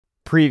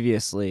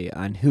Previously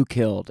on Who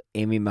Killed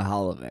Amy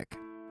Mihaljevic.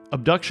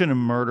 Abduction and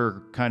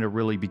murder kind of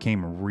really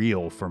became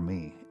real for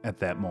me at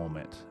that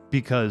moment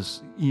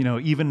because,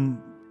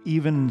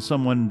 even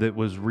someone that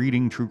was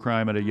reading true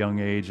crime at a young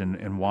age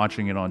and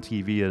watching it on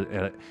TV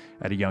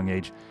at a young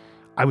age,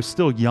 I was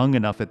still young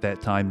enough at that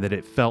time that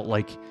it felt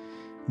like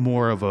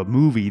more of a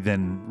movie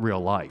than real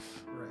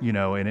life,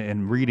 right.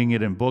 And reading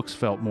it in books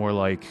felt more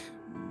like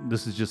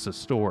this is just a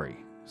story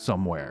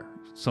somewhere.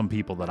 Some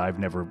people that I've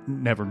never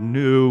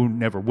knew,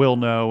 never will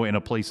know, in a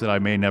place that I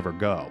may never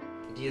go.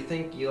 Do you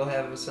think you'll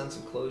have a sense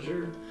of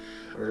closure?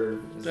 Or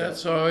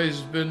that's always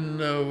been,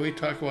 we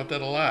talk about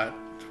that a lot.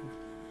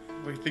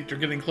 We think they're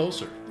getting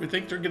closer. We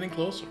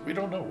We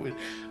don't know.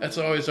 That's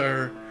always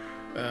our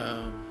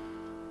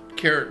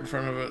carrot in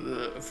front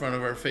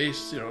of our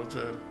face,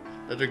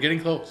 that they're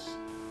getting close.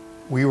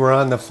 We were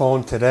on the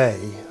phone today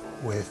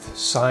with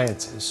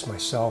scientists,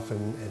 myself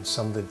and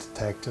some of the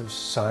detectives,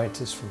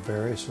 scientists from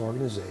various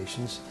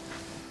organizations,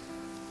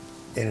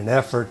 in an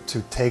effort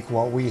to take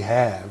what we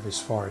have as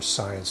far as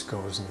science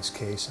goes in this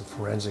case and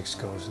forensics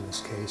goes in this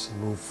case and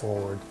move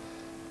forward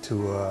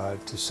to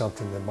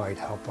something that might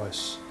help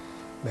us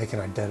make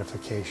an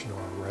identification or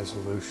a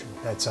resolution.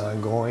 That's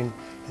ongoing.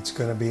 It's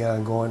going to be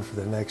ongoing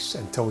for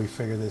until we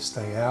figure this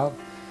thing out.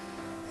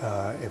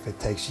 If it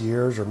takes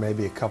years or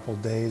maybe a couple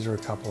days or a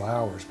couple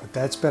hours. But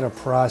that's been a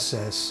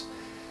process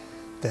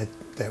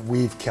that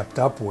we've kept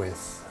up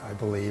with, I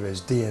believe,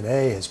 as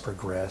DNA has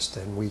progressed,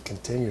 and we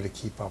continue to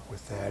keep up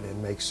with that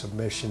and make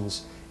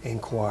submissions,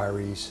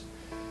 inquiries,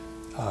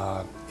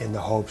 in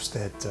the hopes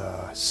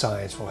that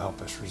science will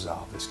help us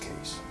resolve this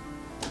case.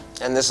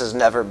 And this has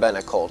never been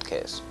a cold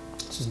case?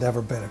 This has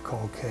never been a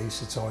cold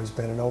case. It's always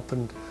been an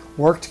open,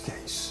 worked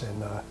case,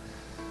 and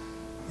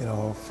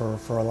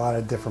for a lot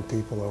of different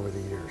people over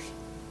the years.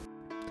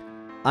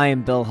 I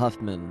am Bill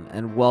Huffman,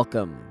 and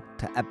welcome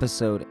to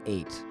Episode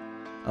 8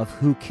 of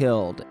Who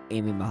Killed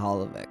Amy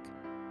Mihaljevic.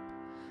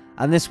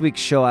 On this week's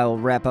show, I will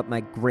wrap up my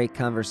great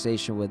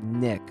conversation with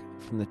Nick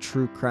from the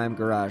True Crime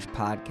Garage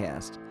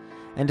podcast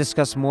and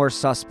discuss more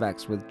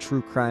suspects with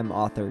true crime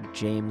author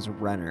James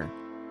Renner.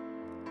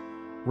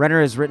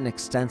 Renner has written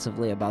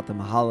extensively about the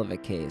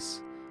Mihaljevic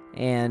case,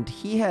 and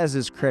he has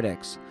his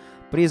critics,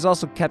 but he has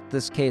also kept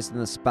this case in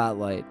the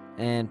spotlight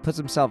and puts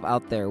himself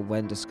out there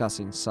when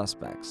discussing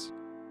suspects.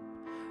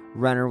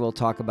 Renner will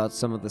talk about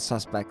some of the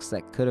suspects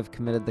that could have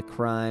committed the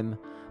crime,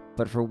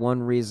 but for one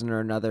reason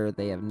or another,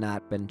 they have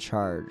not been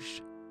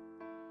charged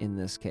in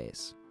this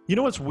case. You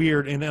know what's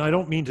weird, and I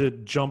don't mean to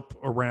jump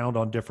around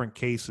on different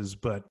cases,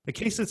 but a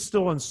case that's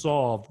still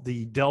unsolved,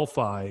 the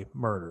Delphi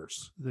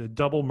murders, the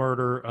double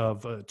murder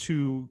of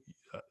two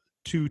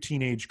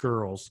teenage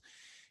girls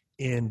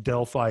in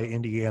Delphi,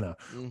 Indiana.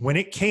 Mm-hmm. When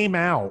it came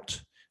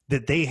out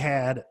that they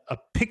had a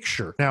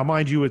picture, now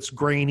mind you, it's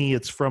grainy,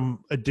 it's from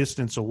a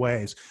distance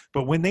away,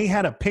 but when they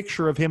had a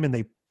picture of him and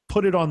they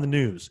put it on the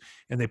news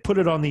and they put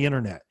it on the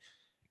internet,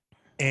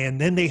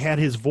 and then they had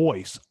his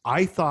voice,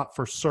 I thought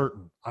for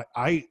certain,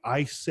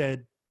 I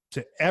said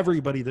to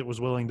everybody that was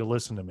willing to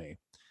listen to me,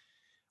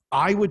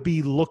 I would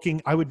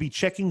be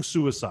checking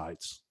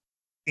suicides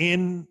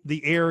in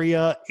the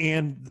area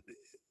and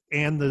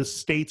the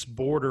states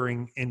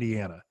bordering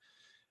Indiana.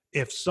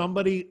 If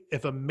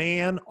a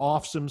man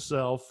offs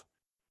himself,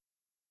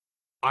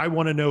 I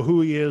want to know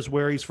who he is,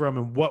 where he's from,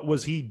 and what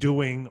was he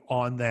doing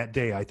on that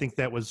day. I think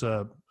that was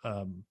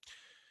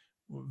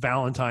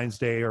Valentine's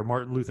Day or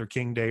Martin Luther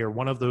King Day or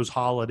one of those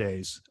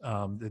holidays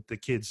that the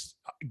kids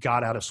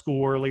got out of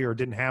school early or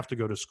didn't have to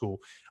go to school.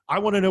 I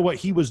want to know what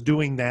he was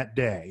doing that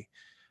day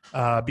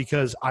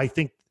because I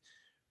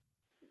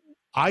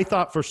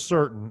thought for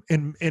certain,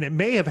 and it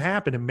may have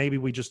happened and maybe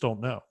we just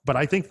don't know, but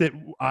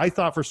I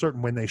thought for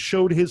certain when they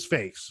showed his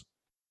face,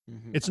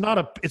 mm-hmm. It's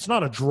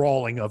not a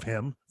drawing of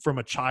him from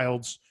a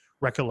child's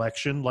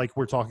recollection like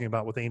we're talking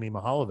about with Amy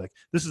Mihaljevic.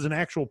 This is an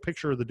actual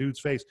picture of the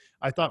dude's face.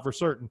 I thought for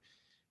certain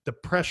the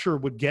pressure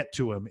would get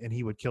to him and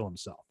he would kill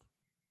himself.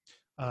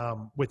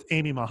 With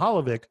Amy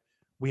Mihaljevic,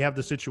 we have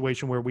the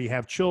situation where we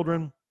have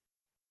children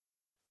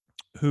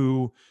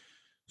who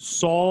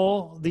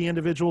saw the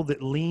individual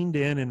that leaned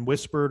in and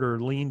whispered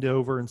or leaned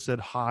over and said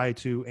hi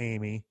to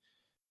Amy.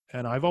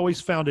 And I've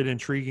always found it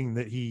intriguing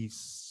that he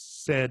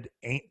said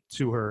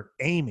to her,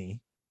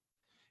 Amy.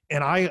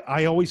 And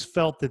I always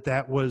felt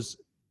that was,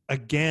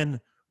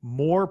 again,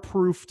 more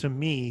proof to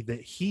me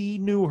that he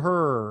knew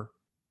her,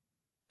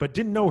 but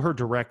didn't know her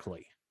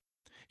directly.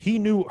 He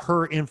knew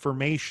her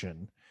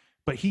information,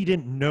 but he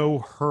didn't know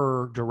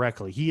her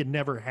directly. He had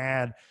never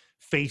had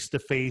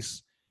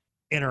face-to-face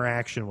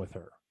interaction with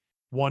her.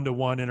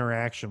 One-to-one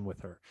interaction with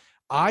her.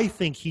 I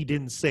think he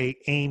didn't say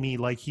Amy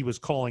like he was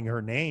calling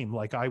her name,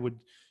 like I would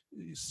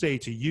say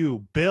to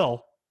you,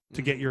 Bill,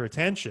 to get your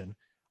attention.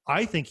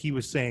 I think he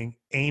was saying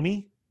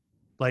Amy,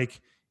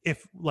 like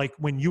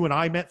when you and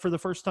I met for the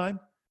first time,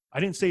 I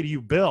didn't say to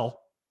you, Bill,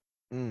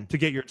 to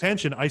get your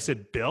attention. I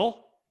said,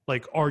 Bill,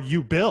 like, are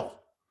you Bill?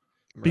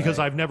 Because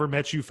I've never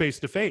met you face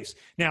to face.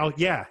 Now,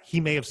 yeah,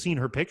 he may have seen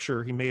her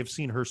picture. He may have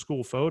seen her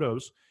school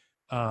photos.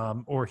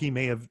 or he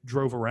may have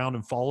drove around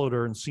and followed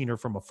her and seen her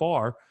from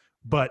afar,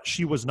 but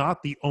she was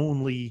not the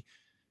only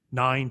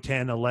 9,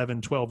 10,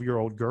 11,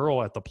 12-year-old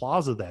girl at the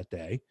plaza that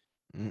day.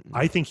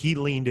 I think he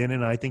leaned in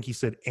and I think he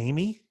said,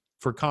 Amy,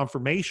 for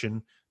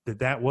confirmation that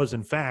that was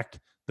in fact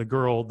the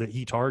girl that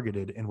he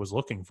targeted and was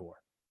looking for.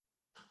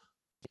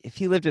 If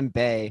he lived in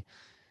Bay,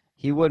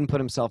 he wouldn't put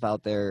himself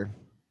out there.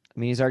 I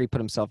mean, he's already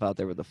put himself out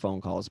there with the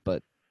phone calls,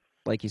 but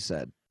like you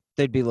said,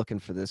 they'd be looking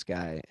for this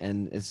guy.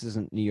 And this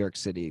isn't New York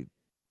City.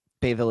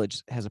 Bay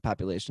Village has a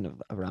population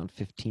of around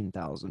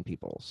 15,000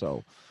 people.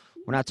 So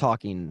we're not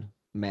talking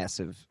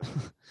massive,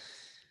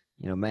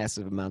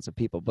 massive amounts of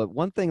people. But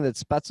one thing that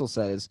Spaetzel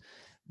said is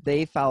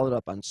they followed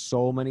up on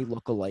so many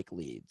lookalike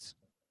leads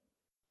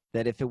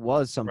that if it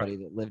was somebody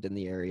that lived in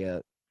the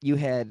area, you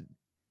had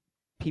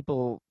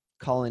people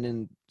calling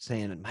in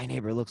saying, my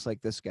neighbor looks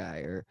like this guy,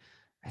 or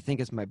I think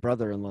it's my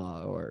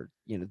brother-in-law, or,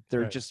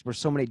 there just were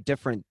so many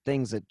different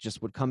things that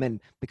just would come in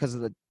because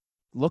of the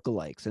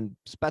lookalikes. And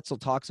Spaetzel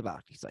talks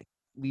about, he's like,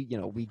 we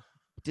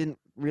didn't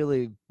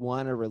really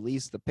want to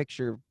release the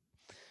picture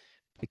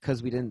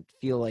because we didn't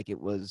feel like it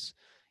was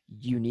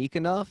unique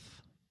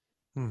enough.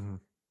 Mm-hmm.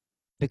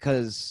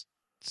 Because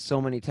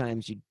so many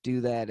times you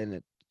do that and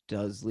it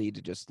does lead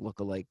to just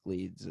lookalike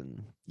leads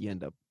and you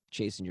end up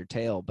chasing your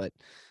tail. But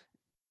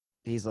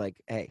he's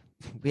like, hey,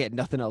 we had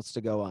nothing else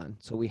to go on,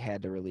 so we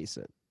had to release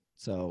it.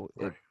 So,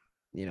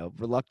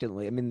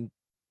 reluctantly, I mean,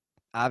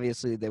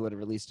 obviously they would have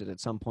released it at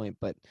some point,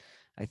 but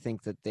I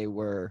think that they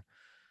were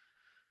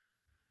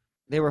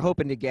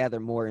hoping to gather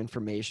more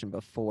information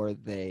before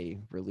they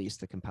released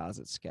the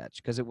composite sketch,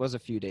 because it was a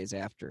few days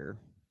after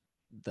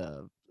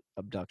the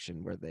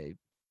abduction where they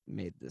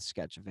made the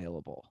sketch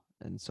available.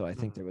 And so I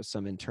think there was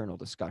some internal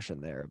discussion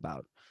there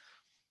about,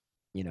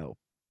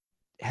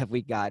 have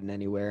we gotten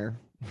anywhere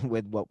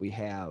with what we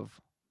have,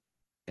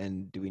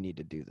 and do we need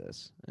to do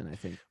this? And I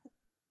think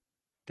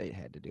they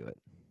had to do it.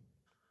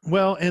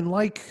 Well, and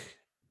like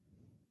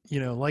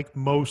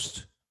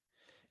most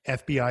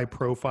FBI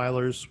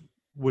profilers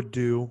would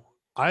do,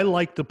 I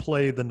like to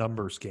play the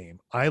numbers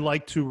game. I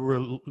like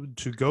to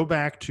go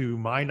back to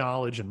my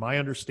knowledge and my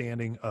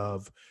understanding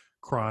of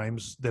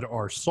crimes that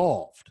are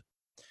solved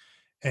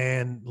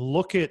and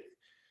look at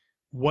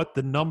what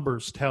the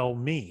numbers tell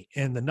me.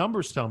 And the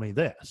numbers tell me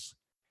this: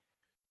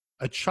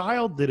 a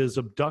child that is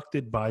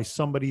abducted by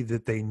somebody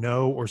that they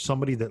know, or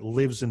somebody that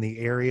lives in the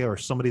area, or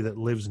somebody that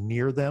lives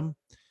near them,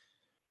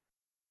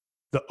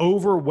 the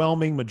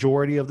overwhelming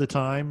majority of the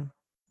time,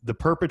 the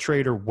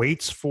perpetrator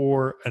waits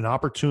for an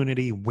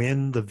opportunity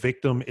when the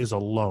victim is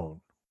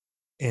alone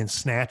and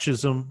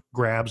snatches them,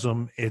 grabs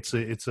them. It's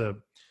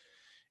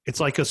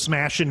like a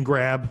smash and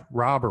grab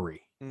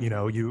robbery.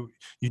 You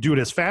do it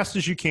as fast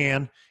as you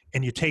can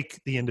and you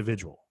take the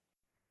individual.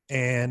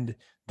 And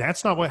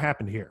that's not what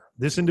happened here.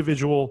 This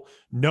individual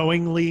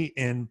knowingly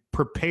and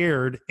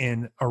prepared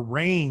and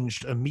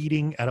arranged a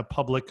meeting at a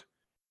public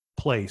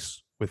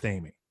place with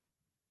Amy.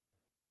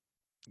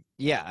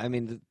 Yeah, I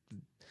mean,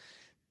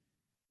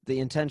 the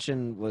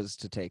intention was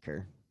to take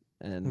her,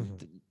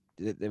 and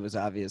it was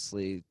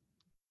obviously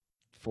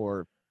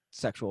for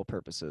sexual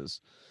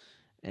purposes,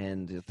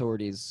 and the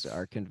authorities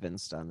are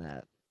convinced on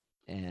that.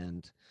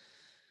 And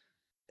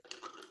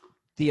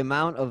the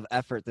amount of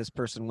effort this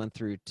person went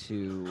through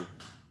to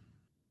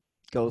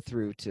go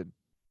through to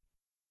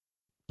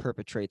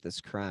perpetrate this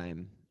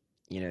crime,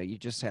 you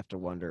just have to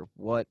wonder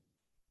what.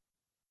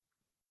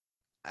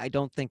 I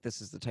don't think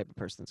this is the type of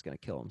person that's going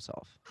to kill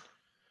himself,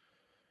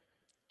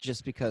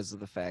 just because of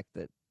the fact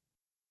that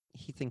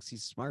he thinks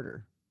he's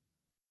smarter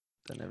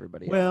than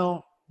everybody else.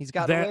 Well, he's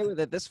gotten away with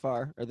it this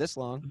far, or this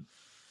long.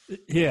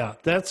 Yeah,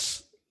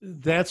 that's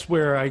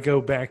where I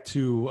go back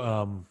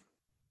to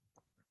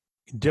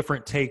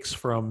different takes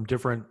from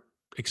different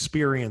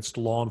experienced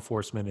law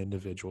enforcement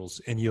individuals,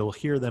 and you'll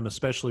hear them,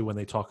 especially when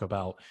they talk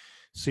about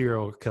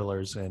serial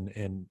killers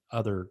and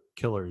other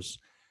killers.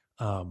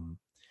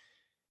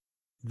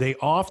 They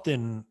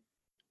often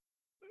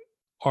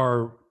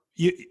are.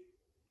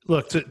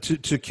 Look,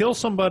 to kill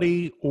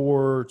somebody,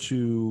 or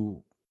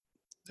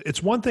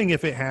it's one thing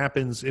if it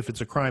happens, if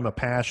it's a crime of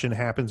passion,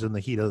 happens in the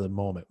heat of the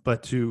moment,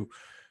 but to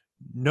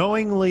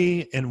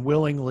knowingly and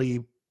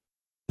willingly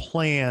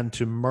plan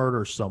to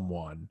murder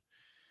someone,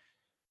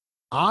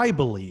 I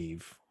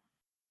believe,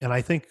 and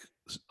I think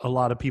a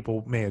lot of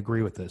people may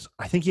agree with this,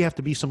 I think you have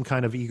to be some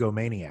kind of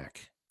egomaniac.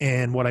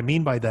 And what I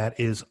mean by that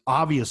is,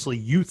 obviously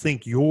you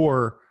think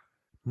your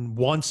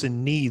wants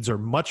and needs are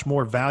much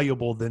more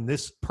valuable than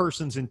this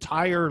person's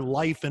entire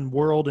life and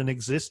world and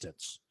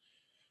existence.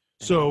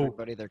 And so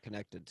everybody they're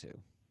connected to.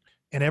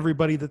 And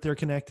everybody that they're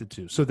connected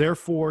to. So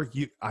therefore,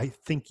 I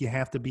think you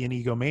have to be an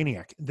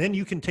egomaniac. Then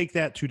you can take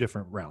that two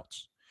different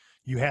routes.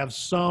 You have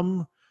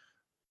some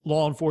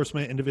law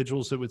enforcement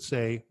individuals that would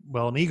say,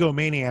 well, an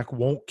egomaniac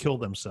won't kill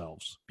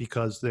themselves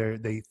because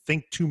they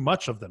think too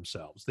much of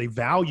themselves. They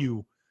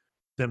value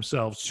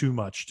themselves too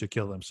much to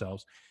kill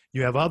themselves.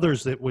 You have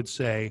others that would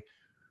say,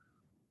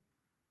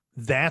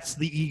 that's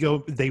the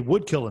ego. They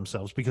would kill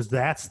themselves because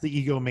that's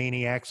the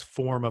egomaniac's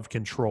form of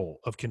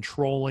control, of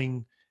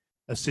controlling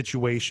a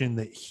situation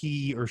that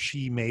he or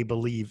she may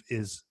believe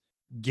is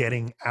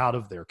getting out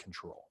of their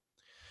control.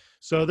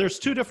 So there's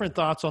two different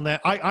thoughts on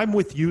that. I'm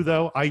with you,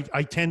 though. I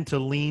tend to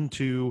lean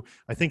to,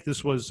 I think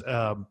this was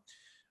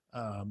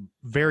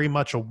very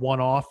much a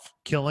one-off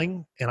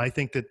killing, and I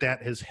think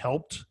that has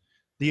helped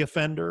the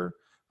offender.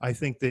 I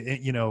think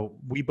that,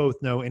 we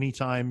both know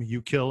anytime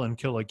you kill and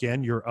kill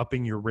again, you're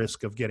upping your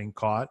risk of getting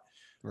caught.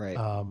 Right.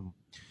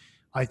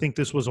 I think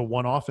this was a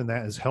one-off, and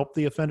that has helped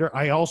the offender.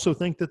 I also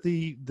think that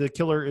the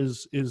killer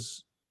is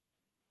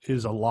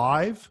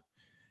alive,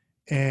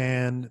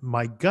 and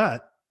my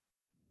gut,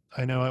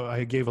 I know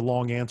I gave a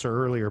long answer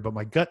earlier, but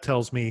my gut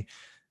tells me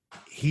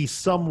he's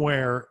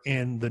somewhere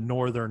in the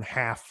northern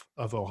half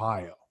of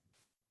Ohio.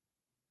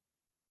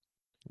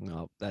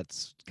 No,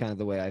 that's kind of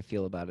the way I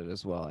feel about it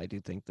as well. I do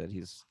think that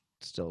he's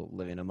still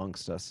living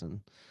amongst us and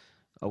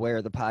aware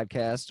of the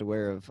podcast,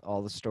 aware of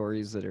all the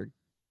stories that are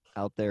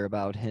out there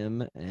about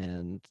him.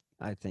 And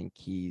I think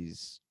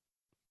he's,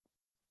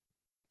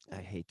 I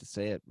hate to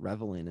say it,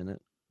 reveling in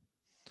it.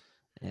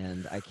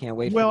 And I can't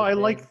wait. Well, I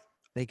like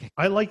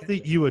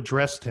that you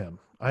addressed him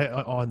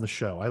on the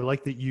show. I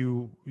like that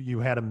you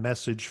had a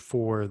message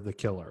for the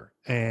killer,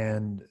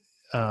 and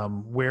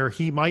where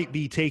he might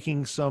be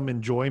taking some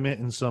enjoyment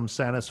and some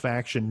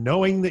satisfaction,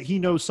 knowing that he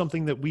knows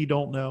something that we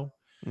don't know,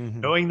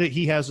 knowing that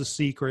he has a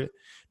secret,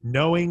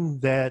 knowing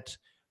that,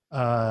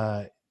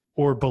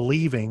 or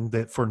believing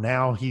that for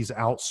now he's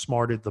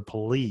outsmarted the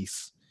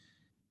police.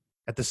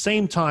 At the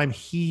same time,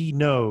 he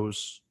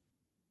knows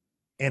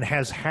and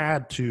has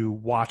had to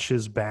watch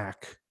his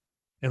back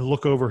and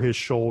look over his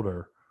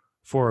shoulder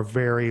for a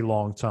very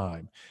long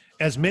time.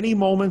 As many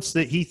moments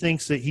that he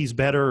thinks that he's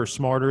better or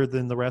smarter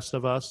than the rest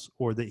of us,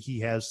 or that he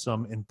has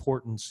some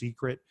important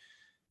secret,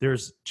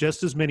 there's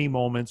just as many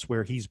moments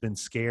where he's been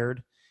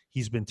scared,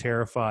 he's been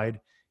terrified,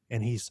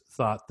 and he's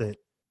thought that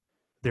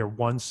they're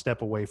one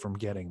step away from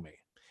getting me.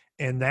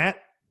 And that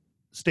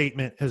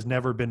statement has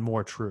never been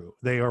more true.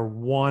 They are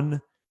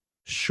one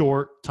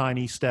short,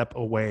 tiny step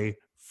away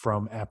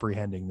from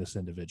apprehending this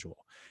individual.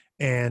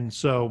 And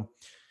so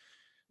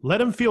let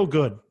him feel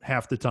good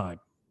half the time,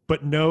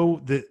 but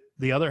know that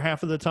the other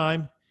half of the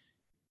time,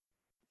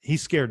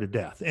 he's scared to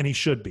death, and he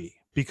should be,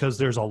 because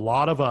there's a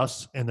lot of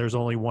us and there's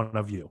only one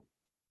of you.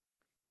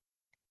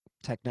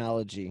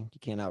 Technology, you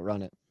can't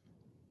outrun it.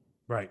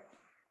 Right.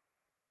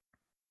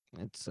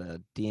 It's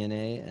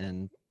DNA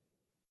and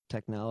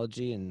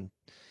technology, and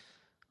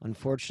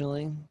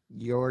unfortunately,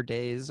 your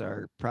days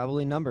are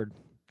probably numbered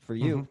for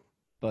you.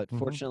 But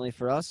fortunately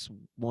for us,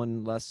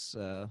 one less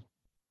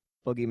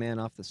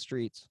boogeyman off the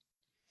streets.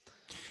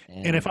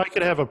 And if I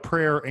could have a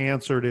prayer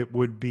answered, it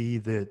would be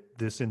that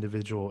this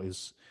individual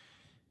is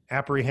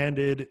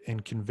apprehended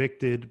and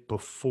convicted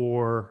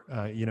before,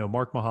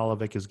 Mark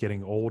Mihaljevic is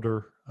getting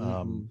older.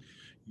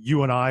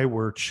 You and I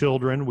were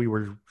children. We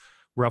were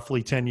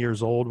roughly 10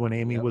 years old when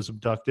Amy was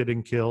abducted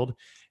and killed.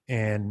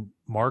 And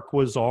Mark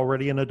was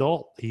already an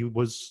adult. He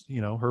was,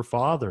 her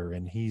father,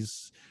 and he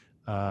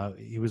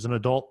was an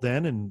adult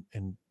then.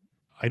 And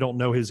I don't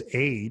know his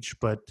age,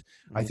 but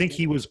I think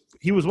he was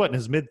what, in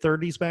his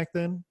mid-30s back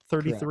then?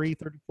 33,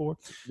 34?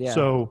 Yeah.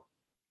 So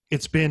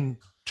it's been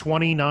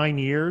 29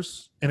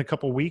 years in a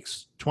couple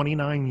weeks,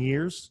 29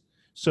 years.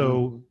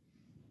 So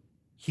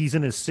he's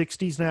in his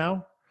 60s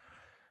now.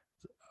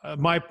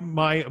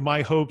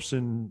 My hopes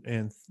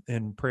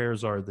and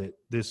prayers are that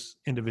this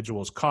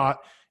individual is caught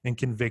and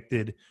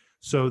convicted,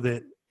 so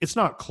that it's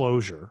not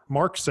closure.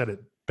 Mark said it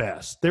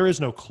best. There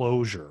is no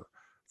closure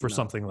for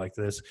something like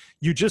this.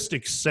 You just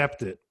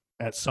accept it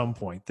at some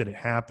point that it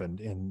happened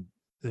and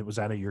it was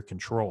out of your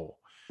control.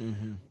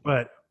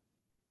 But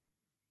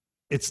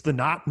it's the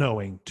not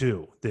knowing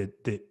too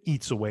that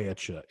eats away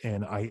at you.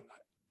 And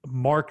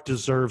Mark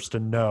deserves to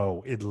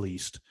know at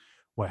least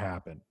what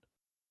happened.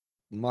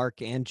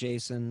 Mark and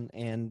Jason,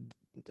 and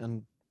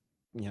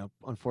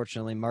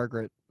unfortunately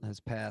Margaret has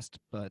passed,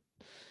 but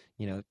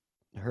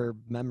her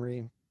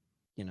memory,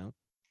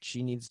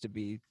 she needs to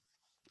be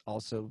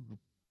also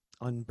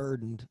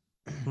unburdened,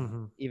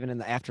 even in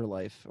the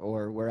afterlife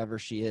or wherever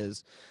she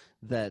is,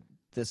 that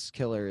this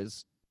killer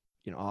is,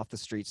 off the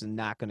streets and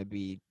not going to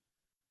be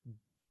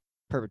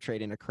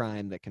perpetrating a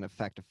crime that can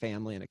affect a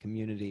family and a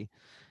community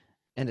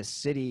and a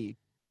city,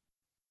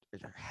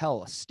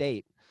 hell, a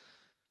state,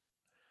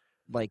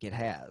 like it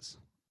has.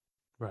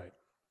 Right.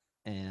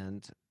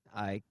 And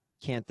I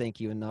can't thank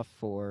you enough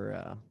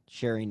for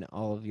sharing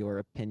all of your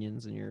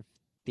opinions and your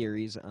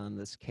theories on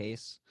this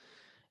case.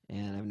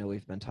 And I know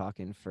we've been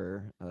talking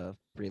for a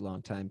pretty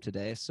long time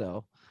today,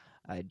 so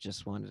I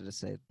just wanted to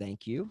say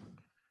thank you.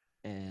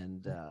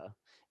 And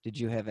did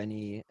you have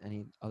any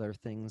other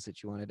things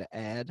that you wanted to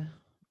add?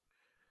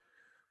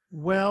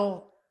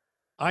 Well,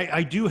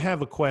 I do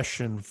have a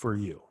question for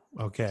you.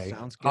 Okay.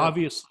 Sounds good.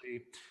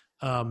 Obviously,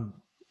 and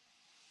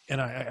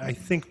I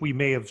think we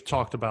may have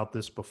talked about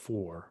this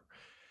before,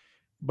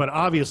 but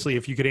obviously,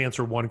 if you could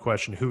answer one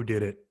question, who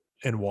did it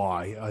and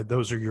why?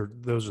 Those are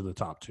the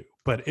top two.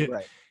 But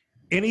Right.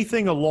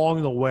 anything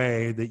along the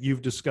way that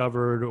you've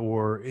discovered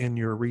or in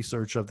your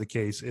research of the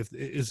case,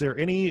 is there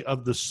any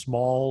of the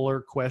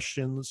smaller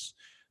questions,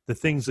 the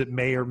things that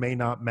may or may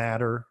not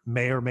matter,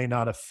 may or may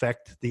not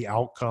affect the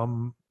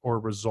outcome or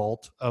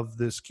result of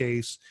this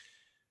case?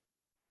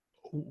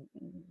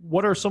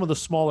 What are some of the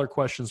smaller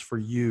questions for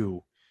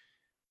you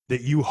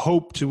that you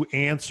hope to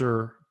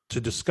answer,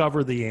 to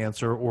discover the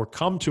answer or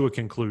come to a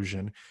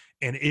conclusion?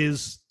 And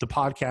is the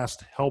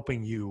podcast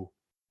helping you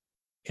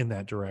in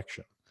that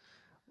direction?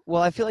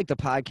 Well, I feel like the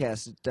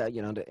podcast,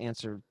 to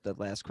answer the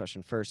last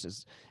question first,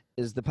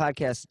 is the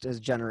podcast is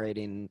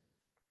generating.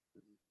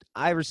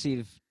 I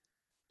receive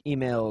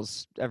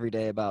emails every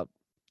day about,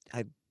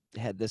 I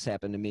had this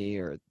happen to me,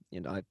 or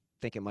I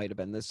think it might have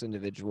been this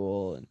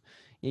individual, and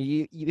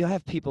you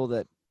have people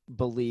that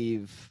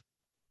believe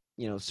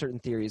certain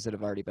theories that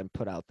have already been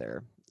put out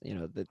there,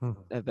 that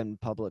have been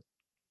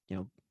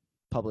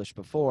published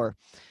before,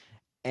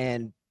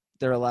 and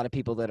there are a lot of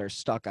people that are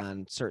stuck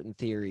on certain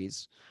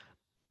theories.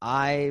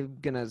 I'm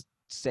gonna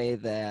say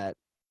that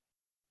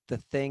the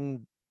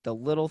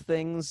little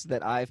things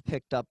that I've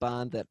picked up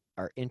on that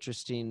are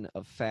interesting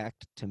of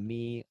fact to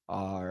me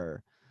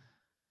are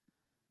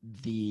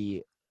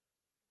the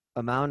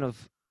amount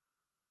of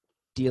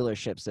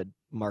dealerships that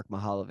Mark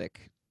Mahalovic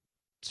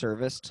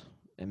serviced.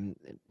 And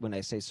when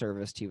I say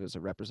serviced, he was a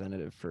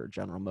representative for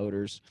General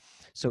Motors.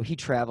 So he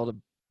traveled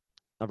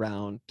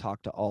around,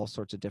 talked to all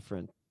sorts of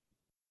different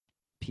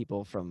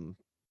people, from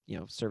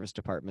service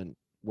department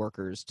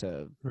workers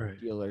to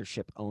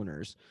dealership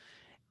owners.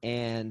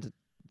 And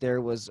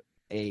there was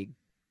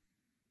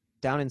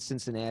down in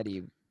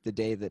Cincinnati, the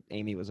day that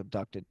Amy was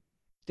abducted,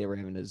 they were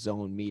having a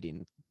zone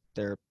meeting.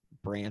 Their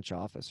branch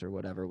office or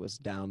whatever was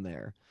down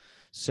there.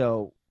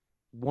 So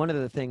one of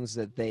the things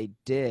that they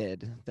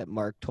did, that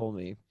Mark told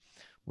me,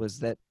 was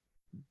that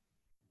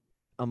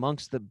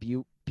amongst the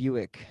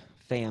Buick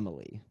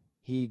family,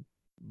 he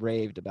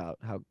raved about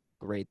how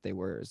great they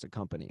were as a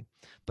company,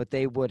 but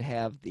they would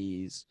have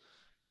these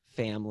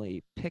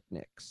family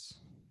picnics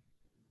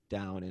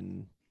down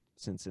in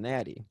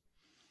Cincinnati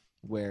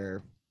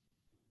where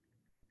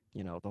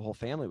the whole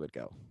family would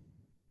go.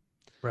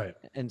 Right.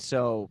 And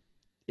so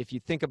if you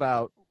think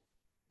about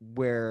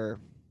where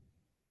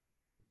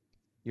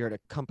you're at a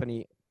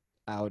company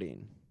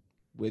outing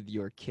with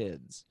your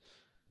kids,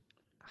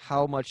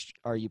 how much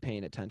are you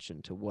paying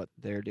attention to what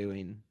they're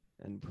doing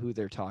and who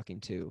they're talking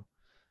to?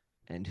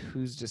 And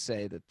who's to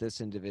say that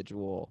this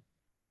individual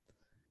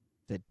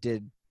that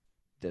did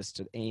this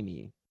to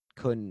Amy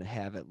couldn't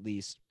have at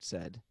least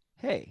said,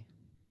 hey,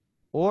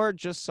 or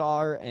just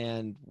saw her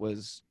and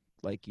was,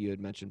 like you had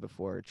mentioned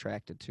before,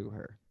 attracted to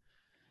her.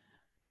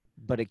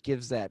 But it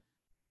gives that,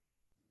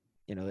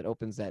 it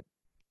opens that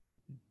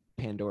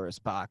Pandora's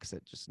box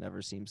that just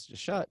never seems to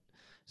shut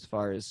as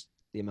far as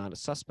the amount of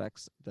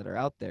suspects that are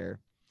out there.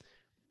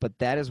 But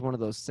that is one of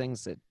those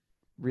things that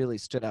really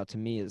stood out to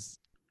me, is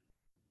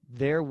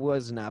there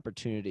was an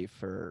opportunity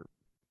for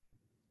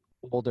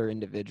older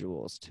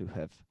individuals to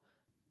have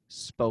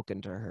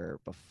spoken to her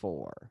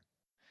before.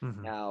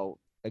 Mm-hmm. Now,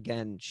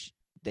 again,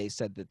 they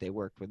said that they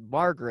worked with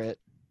Margaret,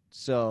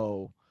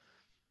 so,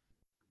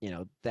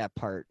 that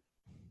part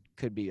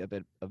could be a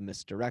bit of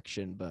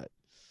misdirection, but,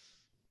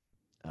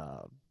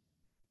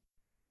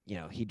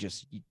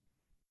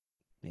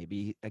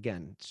 maybe,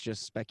 again, it's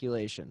just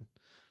speculation,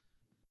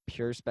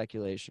 pure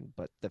speculation.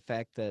 But the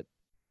fact that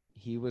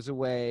he was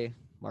away,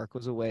 Mark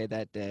was away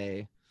that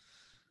day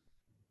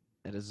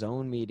at a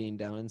zone meeting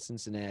down in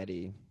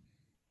Cincinnati.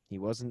 He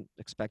wasn't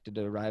expected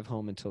to arrive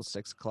home until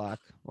 6 o'clock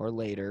or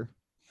later.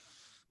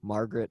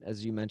 Margaret,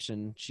 as you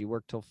mentioned, she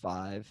worked till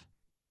 5.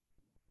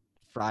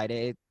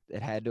 Friday,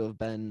 it had to have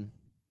been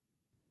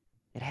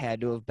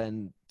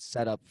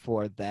set up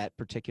for that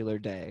particular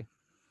day.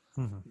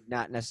 Mm-hmm.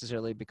 Not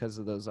necessarily because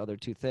of those other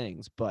two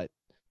things, but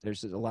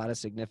there's a lot of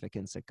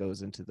significance that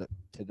goes into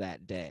to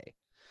that day.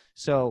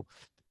 So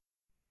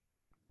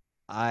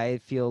I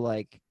feel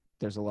like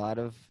there's a lot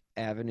of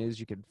avenues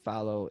you could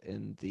follow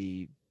in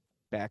the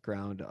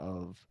background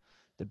of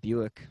the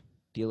Buick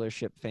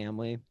dealership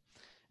family,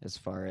 as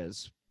far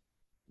as,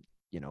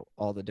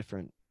 all the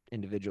different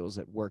individuals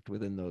that worked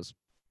within those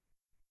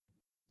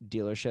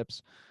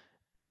dealerships.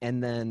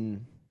 And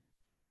then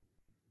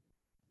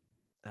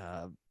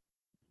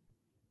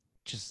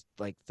just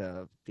like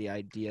the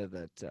idea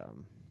that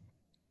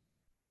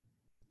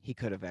he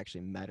could have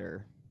actually met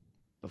her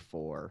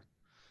before.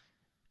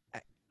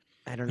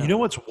 I don't know. You know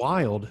what's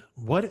wild?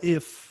 What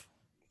if,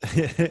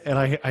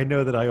 and I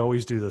know that I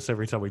always do this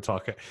every time we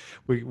talk.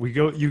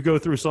 You go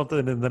through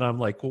something, and then I'm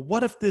like, well,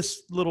 what if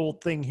this little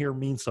thing here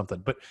means something?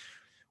 But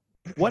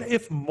what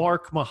if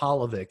Mark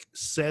Mahalovic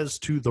says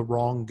to the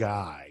wrong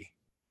guy,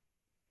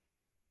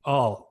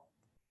 oh,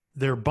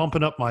 they're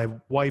bumping up my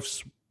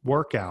wife's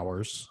work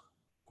hours,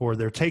 or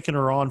they're taking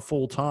her on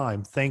full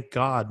time. Thank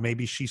God,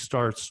 maybe she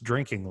starts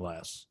drinking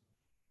less.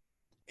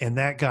 And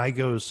that guy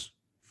goes,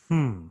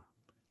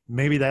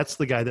 maybe that's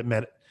the guy that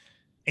met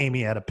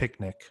Amy at a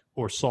picnic,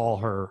 or saw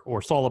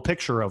a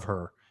picture of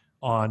her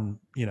on,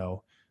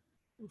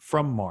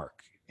 from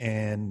Mark.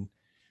 And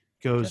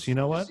goes, you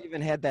know what? Just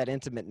even had that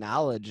intimate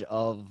knowledge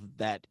of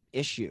that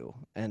issue,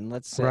 and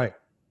let's say Right.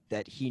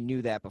 that he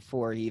knew that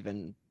before he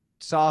even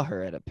saw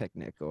her at a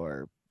picnic,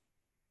 or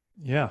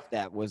Yeah.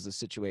 that was the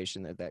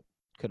situation that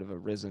could have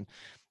arisen,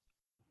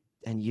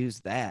 and use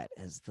that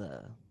as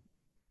the.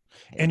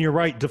 And you're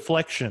right,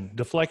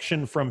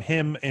 deflection from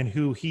him and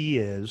who he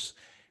is.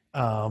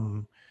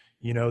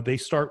 You know, they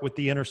start with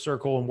the inner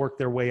circle and work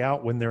their way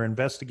out when they're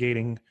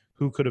investigating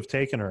who could have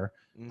taken her.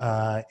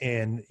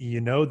 And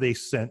they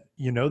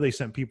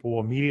sent people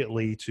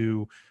immediately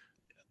to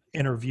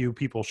interview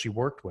people she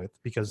worked with,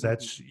 because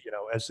that's,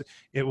 as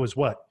it was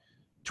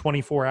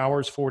 24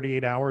 hours,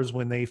 48 hours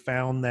when they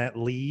found that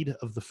lead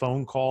of the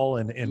phone call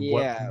and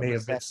what may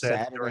have been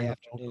said during the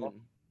phone call.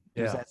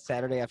 It was that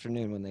Saturday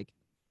afternoon when the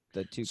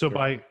two. So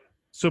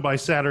by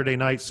Saturday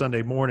night,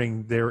 Sunday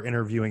morning, they're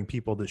interviewing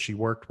people that she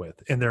worked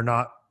with, and they're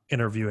not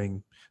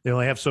interviewing. They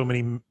only have so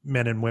many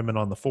men and women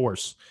on the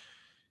force.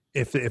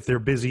 If they're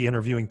busy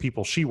interviewing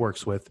people she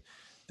works with,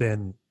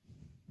 then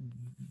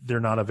they're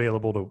not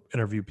available to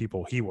interview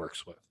people he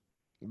works with.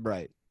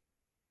 Right.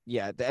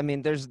 Yeah. I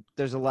mean, there's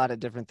a lot of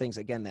different things.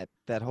 Again,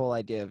 that whole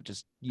idea of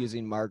just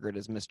using Margaret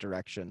as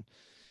misdirection.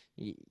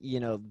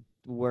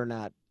 We're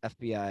not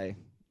FBI.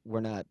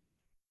 We're not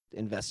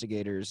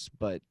investigators,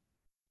 but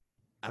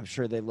I'm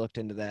sure they looked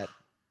into that.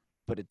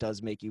 But it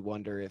does make you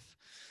wonder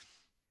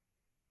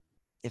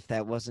if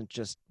that wasn't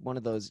just one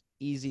of those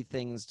easy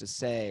things to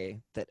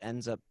say that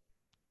ends up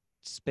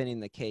spinning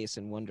the case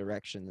in one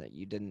direction that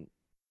you didn't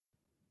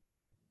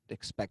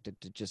expect it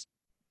to just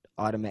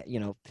automate.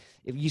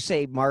 If you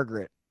say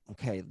Margaret,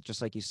 okay,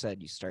 just like you said,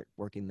 you start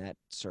working that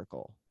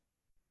circle,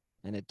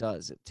 and it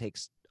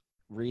takes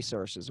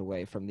resources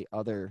away from the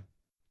other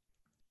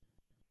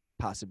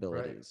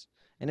possibilities.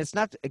 Right. And it's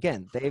not,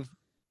 again,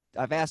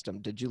 I've asked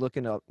them, did you look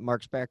into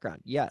Mark's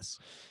background? Yes.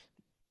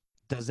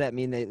 Does that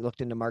mean they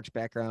looked into Mark's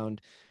background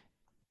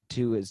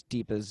to as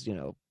deep as,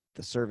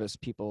 the service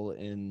people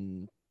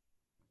in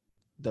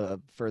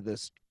the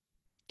furthest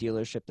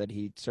dealership that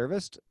he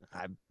serviced?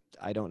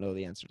 I don't know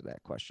the answer to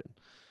that question.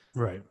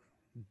 Right.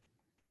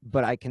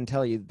 But I can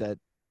tell you that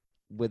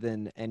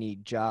within any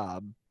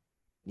job,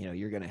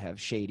 you're going to have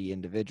shady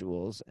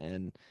individuals,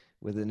 and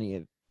with any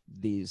of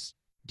these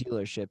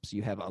dealerships,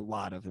 you have a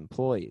lot of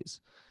employees.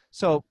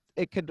 So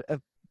it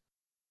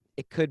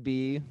could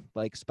be,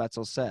 like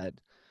Spetzel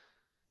said,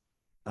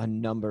 a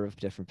number of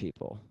different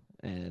people,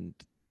 and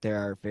there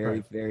are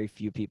very, very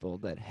few people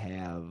that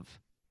have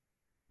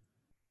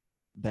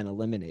been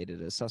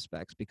eliminated as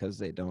suspects because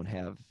they don't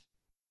have,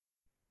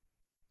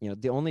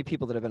 the only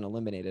people that have been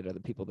eliminated are the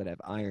people that have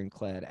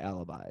ironclad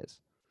alibis,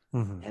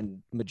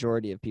 and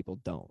majority of people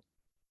don't.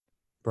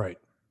 Right.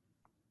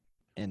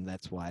 And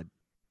that's why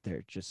there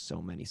are just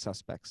so many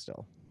suspects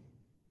still.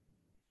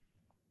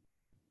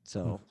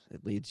 So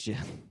it leads you,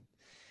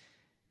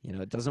 you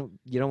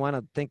don't want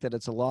to think that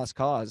it's a lost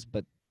cause,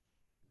 but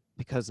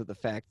because of the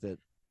fact that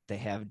they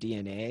have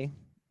DNA,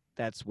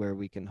 that's where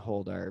we can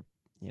hold our,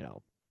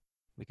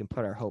 we can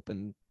put our hope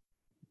in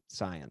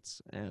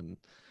science and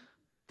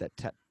that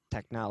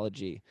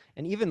technology,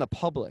 and even the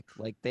public,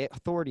 like the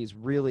authorities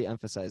really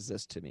emphasize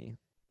this to me.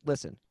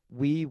 Listen,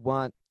 we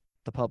want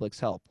the public's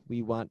help.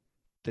 We want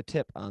the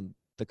tip on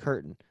the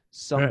curtain.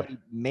 Somebody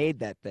made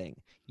that thing.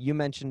 You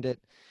mentioned it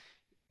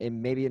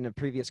maybe in a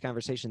previous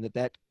conversation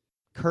that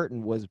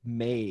curtain was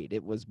made.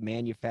 It was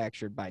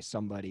manufactured by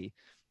somebody,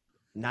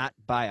 not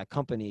by a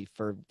company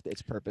for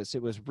its purpose.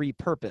 It was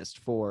repurposed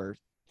for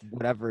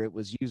whatever it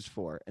was used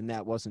for, and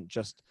that wasn't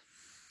just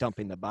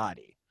dumping the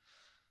body.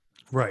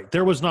 Right.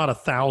 There was not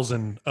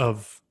 1,000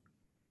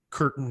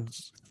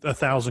 curtains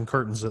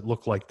that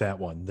look like that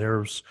one.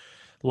 There's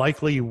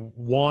likely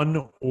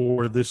one,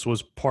 or this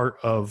was part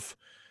of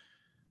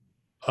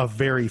a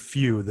very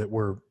few that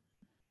were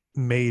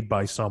made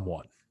by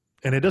someone.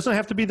 And it doesn't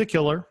have to be the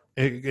killer.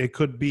 It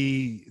could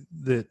be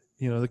that,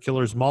 the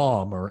killer's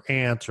mom or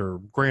aunt or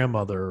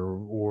grandmother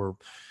or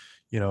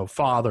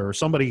father or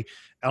somebody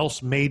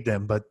else made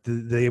them, but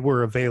they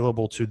were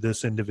available to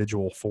this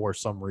individual for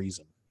some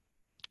reason.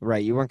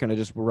 Right. You weren't going to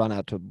just run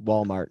out to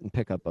Walmart and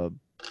pick up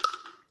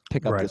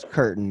this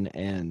curtain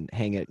and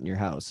hang it in your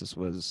house. This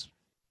was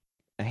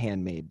a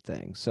handmade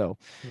thing. So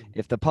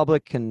if the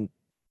public can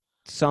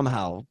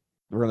somehow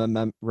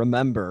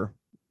remember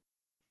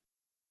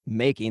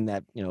making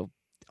that,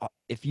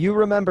 if you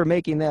remember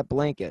making that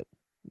blanket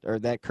or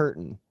that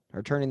curtain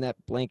or turning that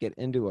blanket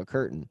into a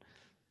curtain,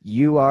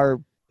 you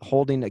are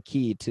holding a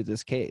key to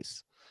this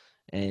case.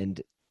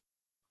 And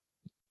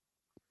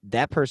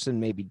that person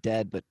may be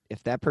dead, but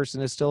if that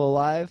person is still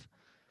alive,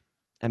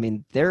 I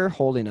mean, they're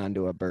holding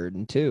onto a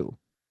burden too,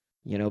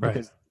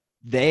 because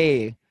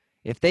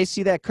if they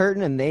see that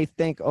curtain and they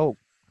think, oh,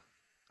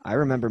 I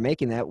remember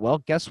making that, well,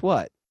 guess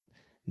what?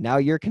 Now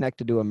you're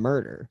connected to a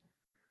murder.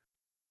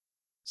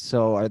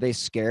 So are they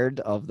scared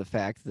of the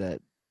fact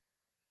that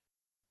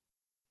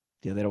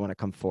they don't want to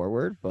come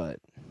forward? But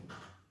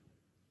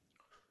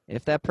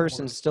if that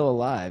person's still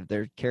alive,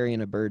 they're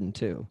carrying a burden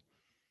too.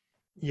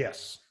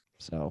 Yes.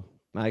 So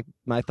my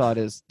thought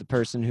is the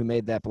person who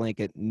made that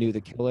blanket knew the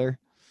killer,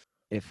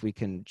 if we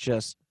can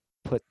just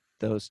put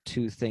those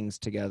two things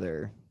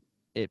together,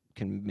 it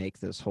can make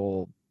this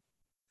whole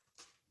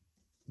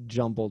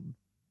jumbled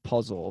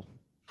puzzle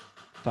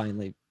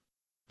finally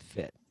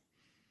fit.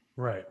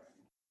 Right.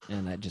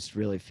 And I just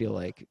really feel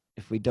like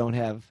if we don't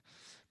have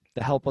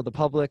the help of the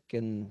public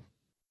and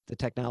the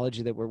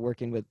technology that we're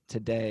working with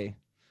today,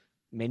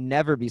 may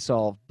never be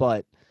solved,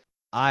 but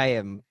I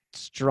am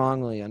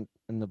strongly in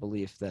the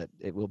belief that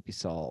it will be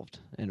solved,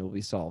 and it will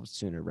be solved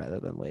sooner rather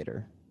than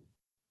later.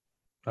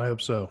 I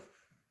hope so.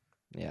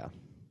 Yeah.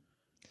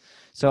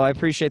 So I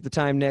appreciate the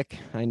time, Nick.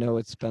 I know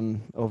it's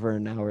been over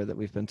an hour that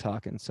we've been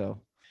talking, so.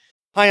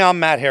 Hi, I'm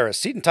Matt Harris.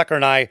 Seton Tucker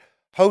and I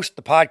host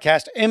the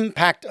podcast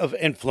Impact of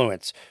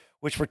Influence,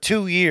 which for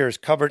 2 years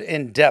covered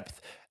in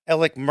depth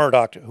Alec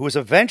Murdaugh, who was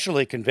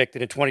eventually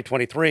convicted in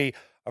 2023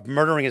 of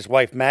murdering his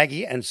wife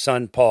Maggie and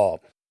son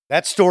Paul.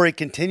 That story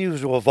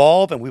continues to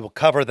evolve, and we will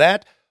cover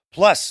that.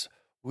 Plus,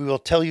 we will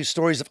tell you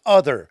stories of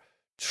other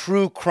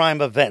true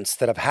crime events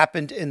that have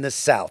happened in the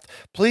South.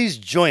 Please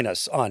join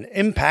us on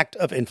Impact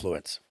of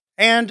Influence.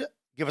 And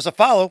give us a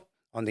follow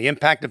on the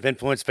Impact of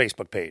Influence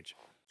Facebook page.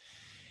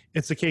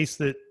 It's a case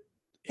that,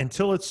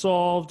 until it's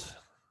solved,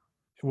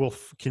 will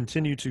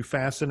continue to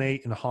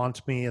fascinate and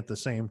haunt me at the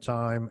same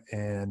time.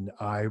 And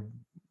I'm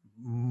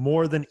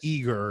more than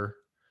eager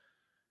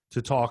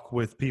to talk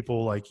with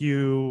people like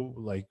you,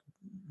 like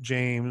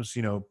James,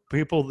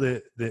 people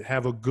that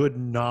have a good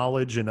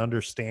knowledge and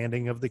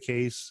understanding of the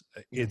case.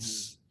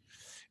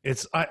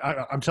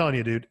 I'm telling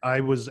you, dude, I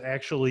was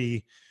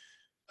actually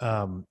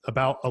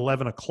about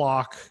 11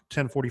 o'clock,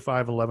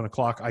 10:45, 11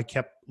 o'clock, I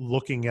kept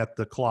looking at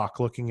the clock,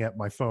 looking at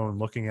my phone,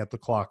 looking at the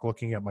clock,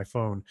 looking at my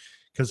phone,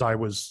 because I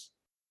was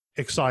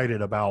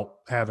excited about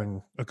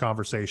having a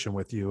conversation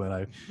with you.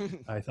 And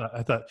I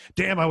thought,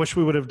 damn, I wish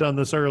we would have done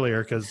this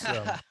earlier, because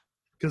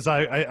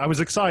I was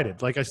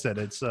excited. Like I said,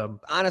 it's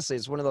honestly,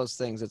 it's one of those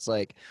things. It's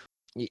like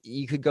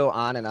you could go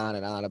on and on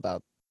and on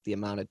about the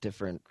amount of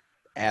different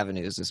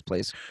avenues this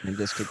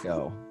could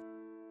go.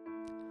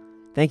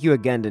 Thank you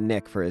again to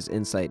Nick for his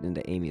insight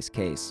into Amy's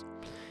case.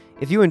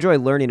 If you enjoy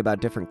learning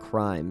about different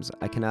crimes,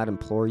 I cannot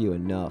implore you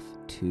enough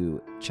to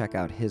check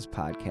out his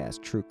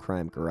podcast, True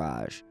Crime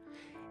Garage.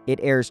 It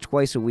airs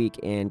twice a week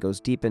and goes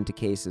deep into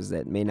cases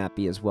that may not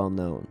be as well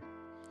known.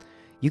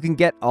 You can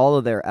get all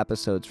of their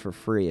episodes for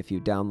free if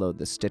you download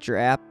the Stitcher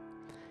app.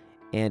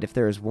 And if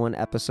there is one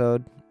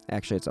episode,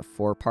 actually it's a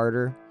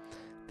 4-parter,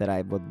 that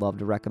I would love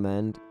to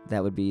recommend,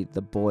 that would be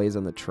The Boys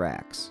on the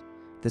Tracks.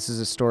 This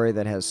is a story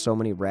that has so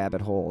many rabbit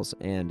holes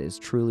and is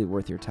truly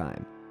worth your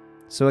time.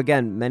 So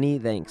again, many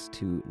thanks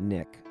to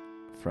Nick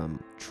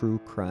from True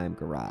Crime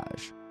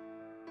Garage.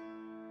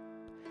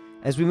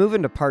 As we move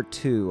into part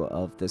 2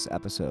 of this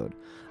episode,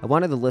 I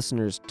wanted the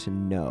listeners to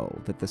know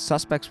that the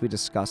suspects we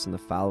discuss in the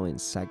following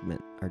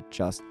segment are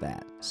just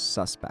that,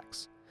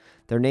 suspects.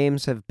 Their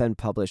names have been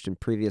published in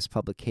previous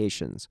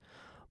publications,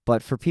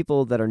 but for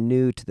people that are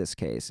new to this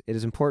case, it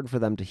is important for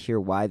them to hear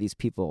why these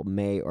people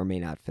may or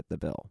may not fit the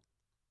bill.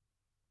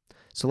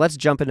 So let's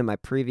jump into my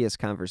previous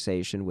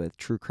conversation with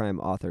true crime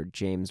author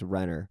James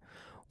Renner,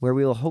 where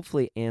we will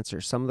hopefully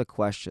answer some of the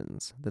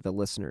questions that the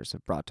listeners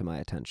have brought to my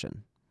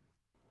attention.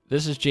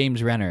 This is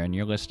James Renner, and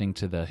you're listening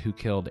to the Who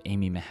Killed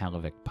Amy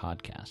Mihaljevic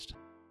podcast.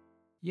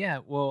 Yeah,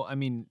 well, I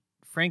mean,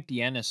 Frank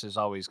Dienis is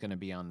always going to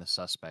be on the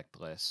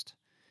suspect list,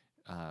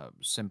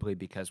 simply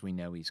because we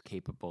know he's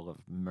capable of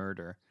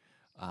murder.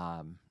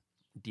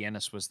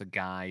 Dienis was the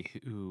guy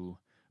who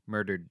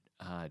murdered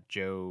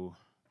Joe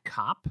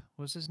Kopp,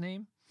 was his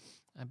name,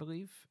 I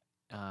believe.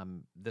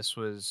 This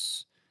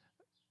was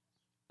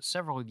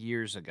several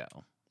years ago.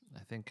 I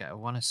think I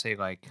want to say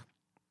like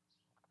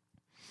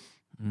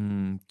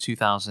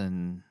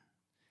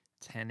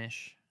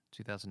 2010-ish,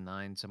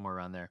 2009, somewhere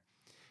around there.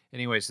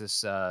 Anyways,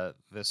 this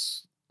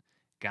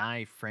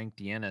guy, Frank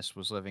Dienis,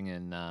 was living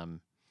in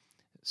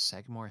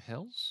Sagamore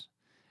Hills,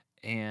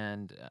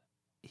 and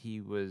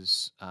he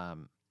was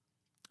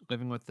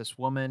living with this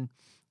woman,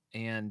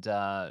 and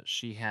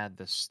she had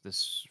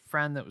this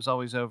friend that was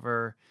always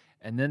over.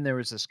 And then there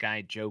was this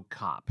guy, Joe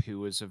Kopp, who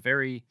was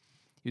he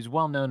was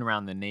well known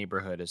around the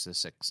neighborhood as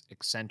this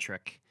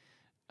eccentric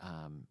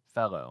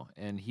fellow,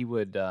 and he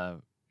would,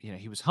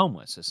 he was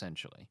homeless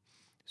essentially.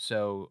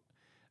 So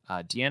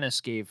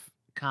Dienis gave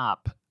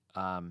Kopp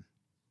a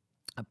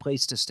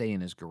place to stay in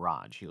his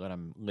garage. He let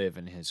him live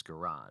in his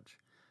garage,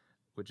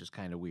 which is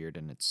kind of weird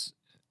on its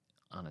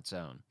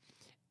own.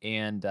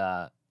 And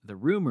the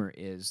rumor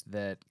is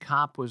that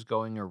Kopp was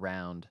going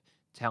around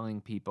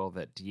telling people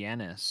that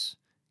Dienis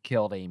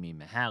killed Amy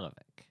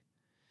Mihaljevic.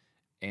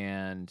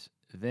 And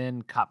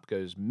then Kopp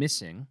goes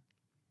missing,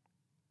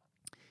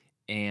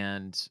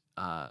 and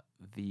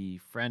the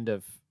friend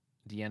of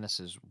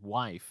Dienis's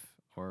wife,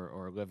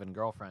 or live-in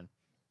girlfriend,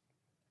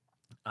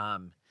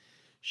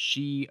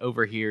 she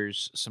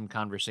overhears some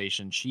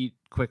conversation. She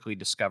quickly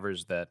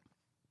discovers that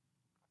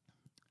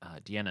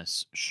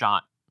Dienis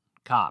shot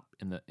Kopp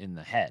in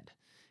the head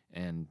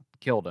and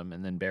killed him,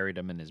 and then buried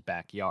him in his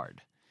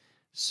backyard.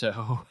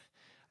 So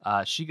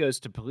she goes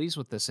to police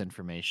with this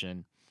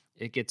information,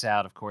 it gets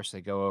out. Of course, they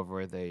go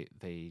over.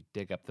 They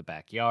dig up the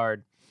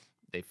backyard.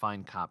 They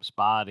find Cop's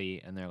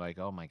body, and they're like,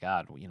 "Oh my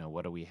God,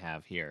 what do we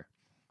have here?"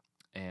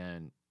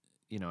 And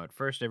at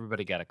first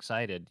everybody got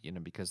excited,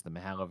 because the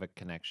Mihalovic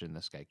connection.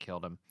 This guy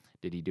killed him.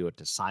 Did he do it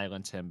to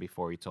silence him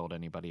before he told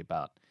anybody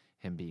about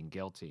him being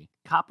guilty?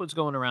 Cop was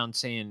going around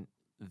saying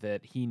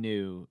that he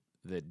knew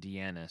that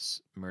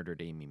Deannis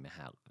murdered Amy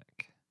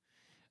Mihalovic.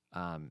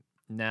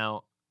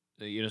 Now,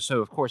 so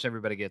of course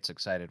everybody gets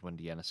excited when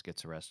Deannis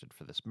gets arrested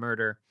for this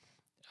murder.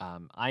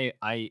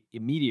 I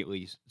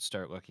immediately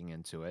start looking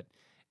into it,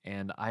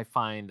 and I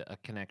find a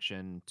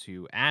connection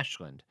to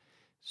Ashland.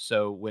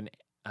 So when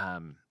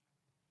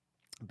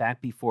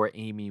back before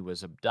Amy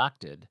was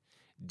abducted,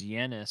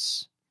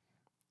 Deannis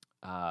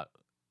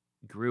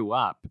grew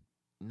up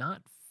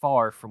not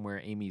far from where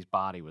Amy's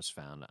body was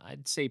found.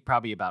 I'd say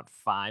probably about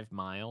 5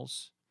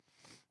 miles.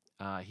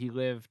 He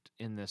lived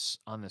on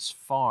this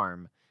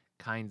farm,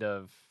 kind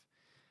of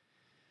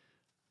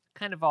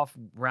off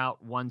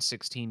Route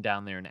 116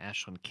 down there in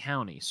Ashland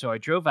County. So I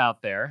drove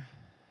out there,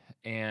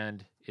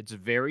 and it's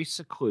very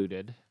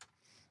secluded.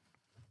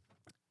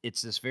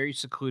 It's this very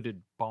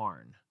secluded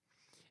barn,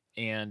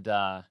 and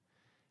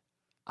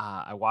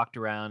I walked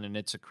around, and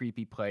it's a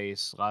creepy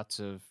place. Lots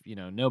of,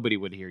 nobody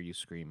would hear you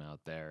scream out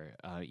there,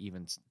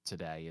 even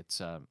today.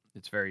 It's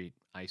very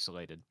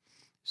isolated.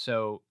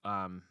 So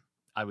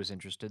I was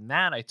interested in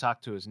that. I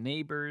talked to his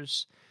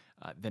neighbors.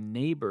 The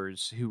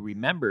neighbors who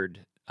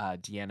remembered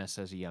Deannis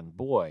as a young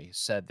boy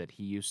said that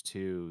he used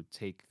to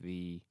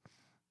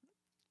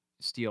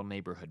steal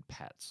neighborhood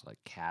pets like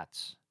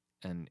cats,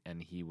 and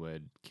he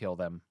would kill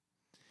them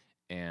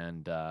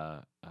and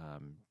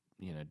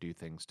do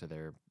things to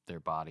their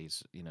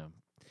bodies.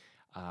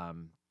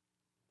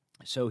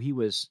 So he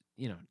was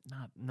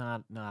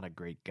not a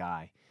great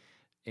guy,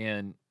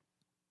 and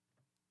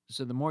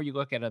so the more you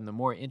look at him, the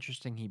more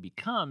interesting he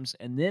becomes.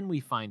 And then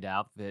we find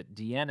out that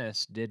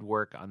Deannis did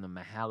work on the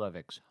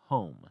Mihalovic's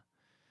home.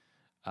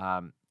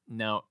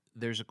 Now,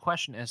 there's a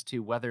question as to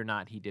whether or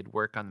not he did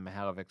work on the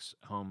Mihalovic's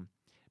home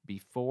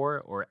before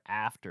or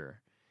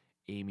after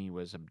Amy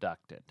was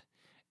abducted.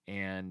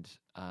 And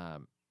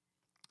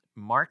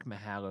Mark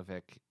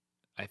Mihalovic,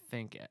 I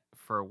think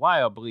for a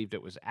while believed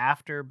it was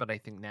after, but I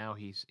think now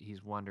he's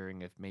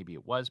wondering if maybe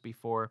it was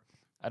before.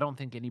 I don't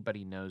think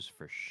anybody knows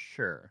for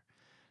sure.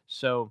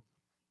 So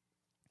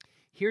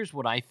here's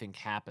what I think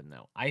happened,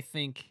 though. I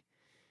think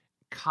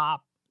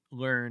Cop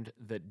learned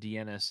that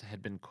Deannis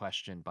had been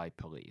questioned by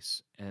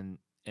police, and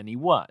he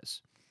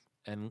was.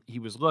 And he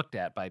was looked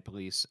at by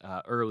police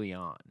early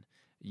on,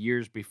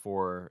 years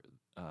before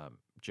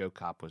Joe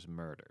Cop was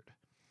murdered.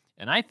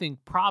 And I think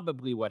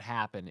probably what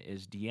happened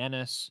is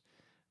Deannis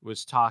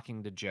was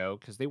talking to Joe,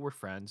 because they were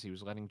friends. He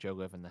was letting Joe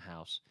live in the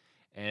house.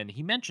 And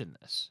he mentioned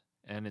this.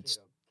 And it's...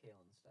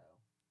 Kalen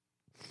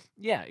style.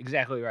 Yeah,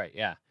 exactly right.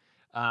 Yeah.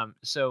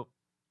 So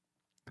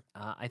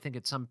I think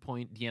at some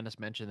point Deannis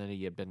mentioned that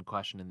he had been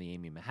questioned in the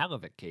Amy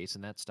Mihalovic case,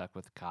 and that stuck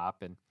with the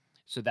cop. And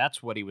so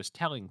that's what he was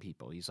telling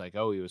people. He's like,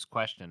 "Oh, he was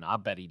questioned. I'll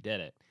bet he did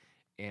it."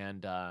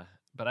 And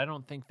but I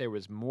don't think there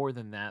was more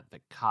than that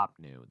cop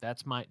knew.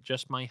 That's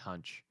just my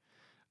hunch.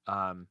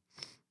 Did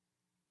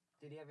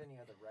he have any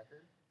other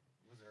record?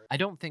 I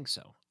don't think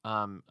so.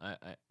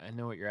 I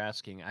know what you're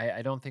asking.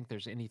 I don't think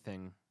there's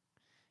anything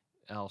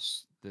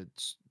else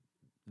that's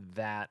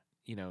that,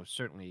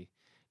 certainly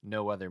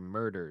no other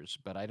murders,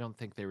 but I don't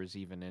think there was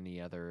even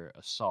any other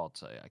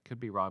assaults. I could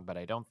be wrong, but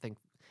I think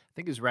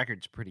his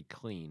record's pretty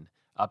clean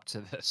up to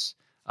this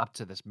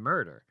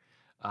murder.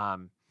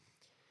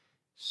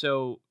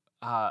 So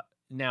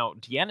now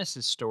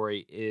Deannis's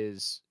story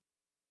is,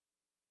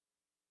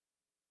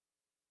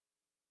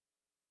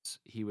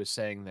 he was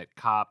saying that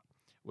Cop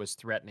was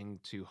threatening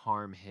to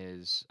harm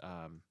his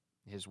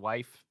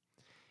wife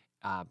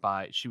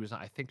by,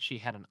 I think she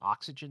had an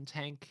oxygen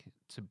tank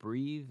to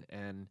breathe,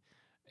 and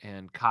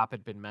Cop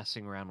had been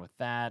messing around with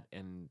that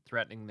and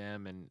threatening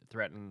them, and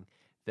threatening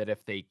that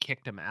if they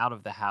kicked him out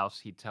of the house,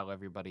 he'd tell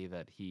everybody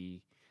that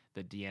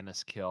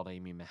Deannis killed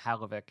Amy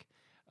Mihalovic.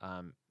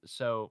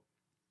 So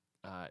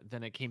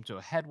then it came to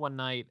a head one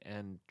night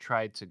and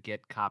tried to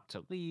get Cop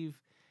to leave.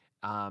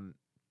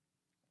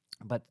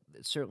 But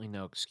certainly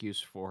no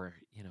excuse for,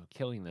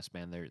 killing this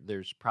man.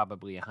 There's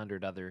probably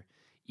 100 other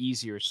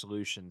easier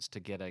solutions to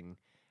getting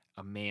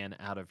a man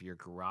out of your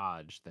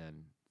garage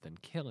than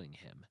killing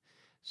him.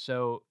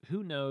 So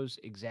who knows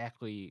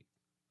exactly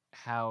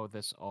how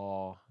this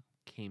all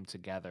came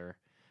together.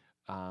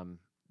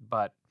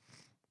 But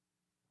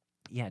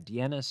yeah,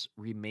 Deannis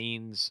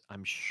remains,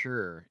 I'm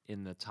sure,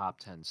 in the top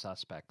 10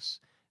 suspects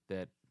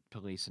that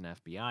police and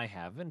FBI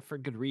have, and for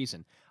good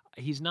reason.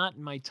 He's not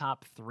in my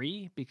top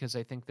 3 because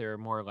I think there are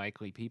more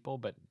likely people,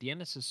 but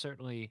Deannis is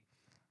certainly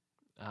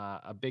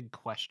a big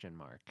question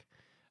mark.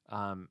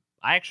 I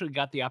actually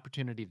got the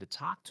opportunity to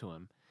talk to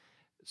him.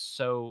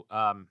 So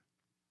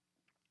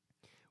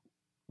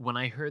when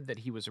I heard that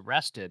he was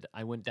arrested,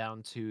 I went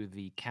down to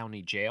the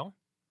county jail,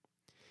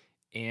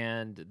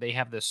 and they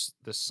have this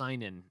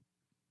sign-in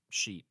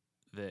sheet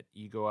that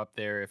you go up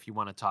there if you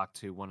want to talk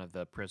to one of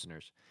the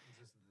prisoners. Is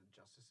this the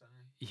Justice Center?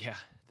 Yeah,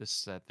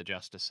 this is at the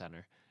Justice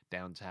Center,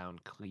 downtown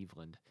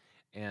Cleveland.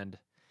 And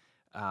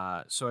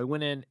so I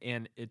went in,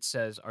 and it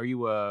says, "Are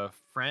you a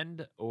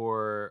friend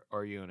or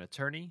are you an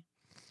attorney?"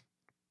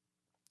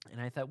 And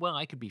I thought, well,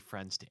 I could be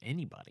friends to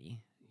anybody,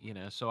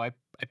 So I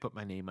put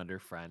my name under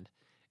friend,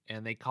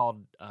 and they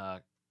called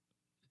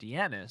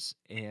Deannis,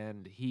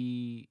 and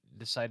he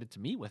decided to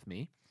meet with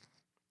me.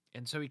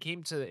 And so he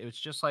came to. It was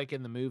just like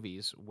in the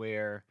movies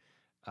where,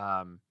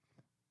 um,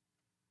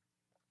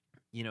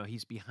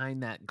 he's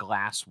behind that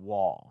glass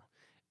wall,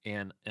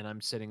 and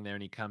I'm sitting there,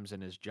 and he comes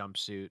in his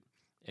jumpsuit,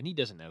 and he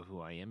doesn't know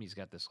who I am. He's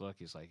got this look.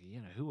 He's like,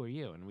 who are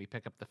you? And we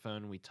pick up the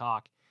phone, and we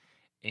talk,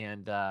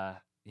 and I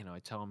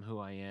tell him who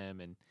I am,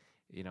 and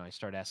I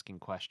start asking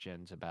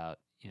questions about,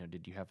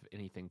 did you have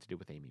anything to do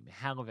with Amy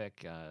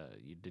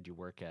Mihaljevic? Did you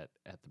work at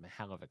the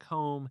Mihaljevic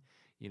home?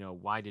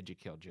 Why did you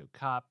kill Joe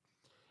Kopp?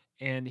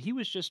 And he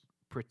was just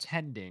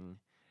pretending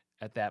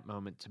at that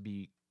moment to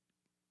be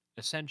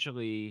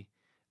essentially.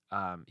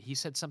 He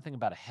said something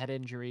about a head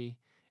injury,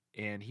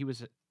 and he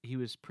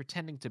was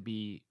pretending to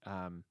be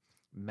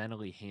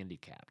mentally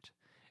handicapped.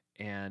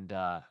 And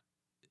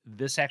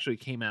this actually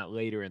came out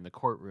later in the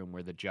courtroom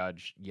where the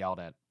judge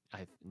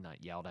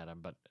not yelled at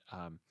him, but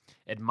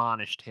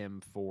admonished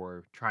him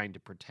for trying to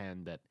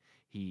pretend that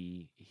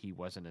he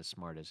wasn't as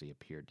smart as he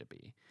appeared to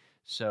be.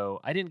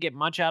 So I didn't get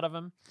much out of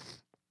him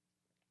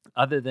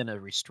other than a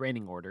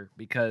restraining order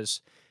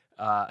because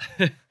He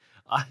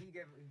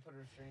put a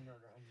restraining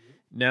order on you?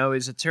 no,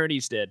 his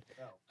attorneys did.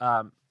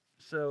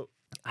 So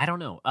I don't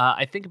know.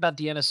 I think about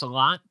Deannis a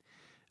lot.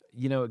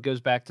 It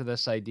goes back to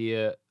this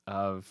idea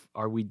of,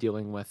 are we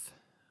dealing with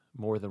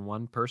more than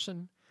one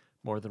person,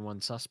 more than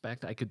one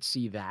suspect? I could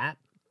see that.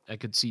 I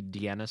could see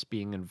Deannis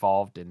being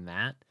involved in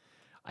that.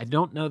 I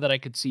don't know that I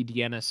could see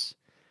Deannis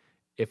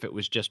if it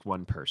was just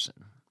one person.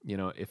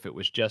 If it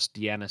was just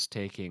Deannis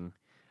taking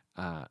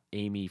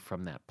Amy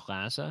from that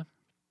plaza.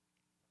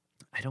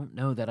 I don't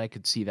know that I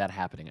could see that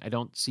happening. I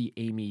don't see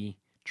Amy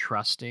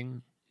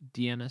trusting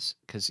Deannis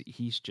because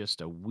he's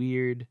just a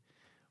weird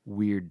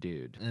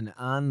dude. And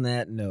on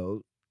that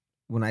note,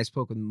 when I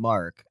spoke with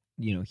Mark,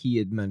 he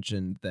had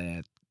mentioned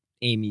that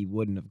Amy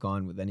wouldn't have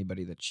gone with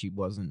anybody that she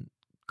wasn't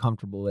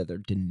comfortable with or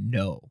didn't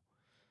know.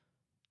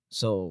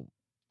 So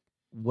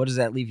what does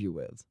that leave you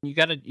with? You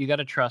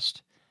gotta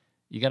trust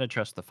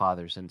the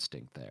father's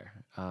instinct there.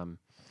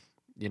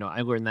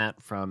 I learned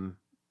that from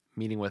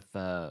meeting with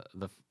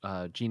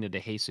Gina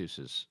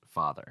DeJesus's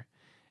father,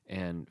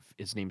 and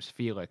his name's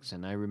Felix.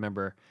 And I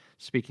remember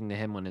speaking to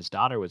him when his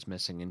daughter was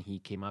missing, and he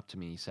came up to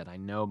me and he said, "I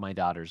know my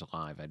daughter's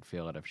alive. I'd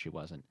feel it if she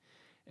wasn't."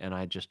 And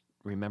I just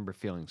remember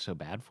feeling so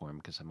bad for him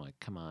because I'm like,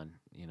 come on,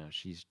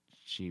 she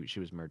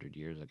was murdered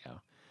years ago.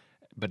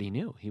 But he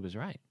knew he was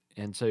right,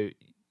 and so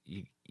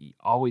you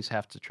always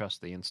have to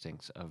trust the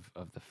instincts of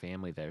the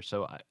family there.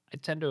 So I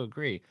tend to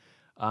agree,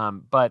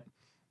 but.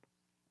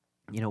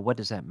 What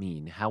does that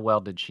mean? How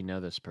well did she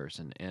know this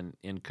person?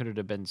 And could it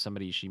have been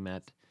somebody she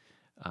met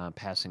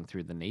passing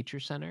through the nature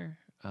center?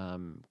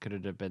 Could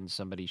it have been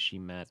somebody she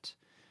met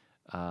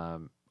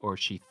or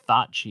she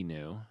thought she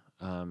knew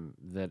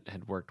that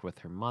had worked with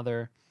her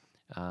mother,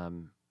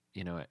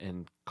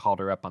 and called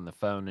her up on the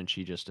phone, and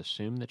she just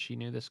assumed that she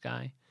knew this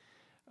guy,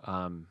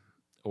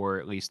 or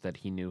at least that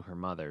he knew her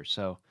mother.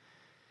 So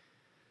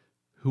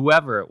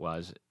whoever it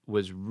was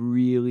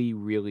really,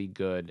 really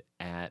good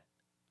at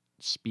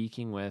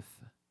speaking with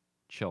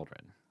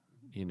children,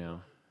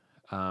 and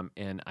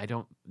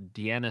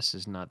Deannis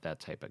is not that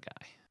type of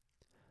guy.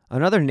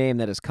 Another name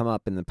that has come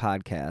up in the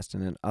podcast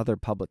and in other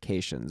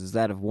publications is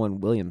that of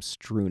one William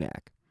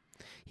Strunak.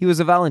 He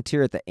was a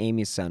volunteer at the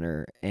Amy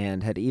Center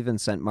and had even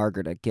sent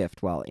Margaret a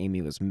gift while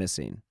Amy was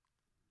missing.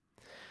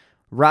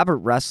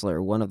 Robert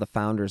Ressler, one of the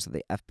founders of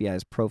the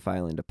FBI's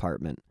profiling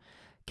department,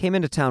 came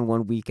into town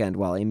one weekend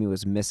while Amy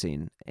was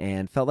missing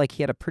and felt like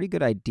he had a pretty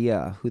good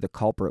idea who the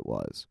culprit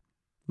was.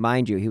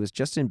 Mind you, he was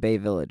just in Bay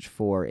Village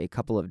for a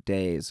couple of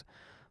days,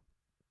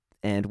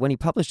 and when he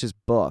published his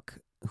book,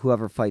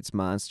 Whoever Fights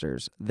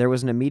Monsters, there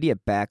was an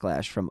immediate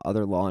backlash from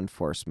other law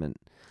enforcement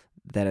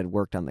that had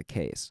worked on the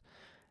case.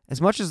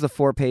 As much as the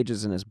 4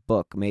 pages in his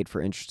book made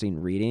for interesting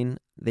reading,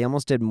 they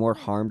almost did more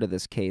harm to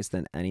this case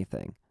than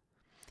anything.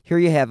 Here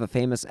you have a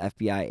famous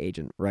FBI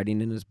agent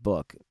writing in his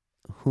book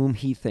whom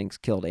he thinks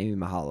killed Amy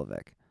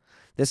Mihaljevic.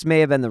 This may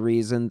have been the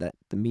reason that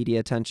the media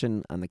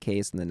attention on the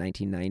case in the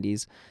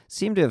 1990s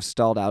seemed to have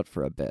stalled out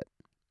for a bit.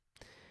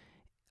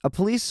 A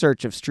police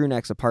search of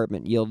Strunak's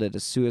apartment yielded a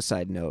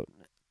suicide note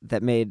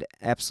that made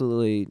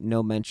absolutely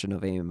no mention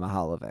of Amy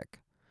Mihaljevic,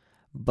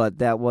 but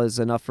that was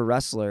enough for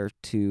Ressler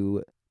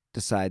to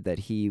decide that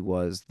he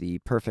was the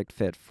perfect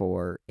fit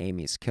for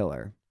Amy's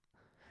killer.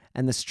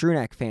 And the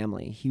Strunak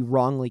family, he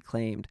wrongly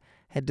claimed,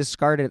 had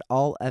discarded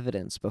all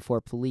evidence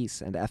before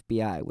police and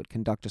FBI would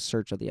conduct a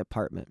search of the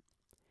apartment.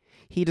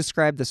 He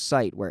described the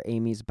site where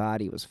Amy's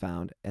body was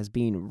found as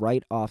being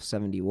right off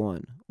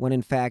 71, when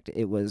in fact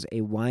it was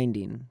a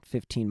winding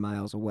 15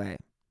 miles away.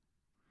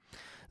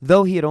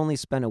 Though he had only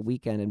spent a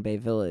weekend in Bay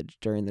Village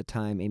during the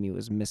time Amy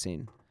was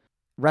missing,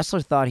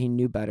 Ressler thought he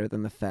knew better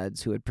than the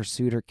feds who had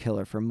pursued her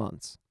killer for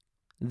months.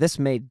 This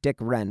made Dick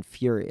Wren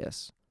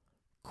furious.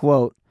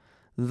 Quote,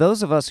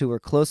 "Those of us who were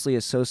closely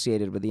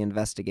associated with the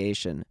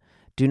investigation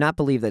do not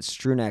believe that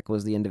Strunak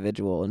was the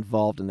individual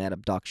involved in that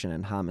abduction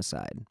and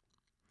homicide.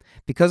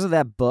 Because of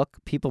that book,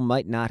 people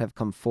might not have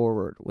come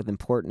forward with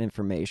important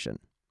information.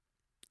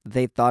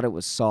 They thought it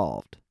was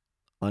solved."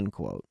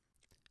 Unquote.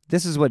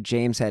 This is what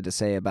James had to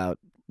say about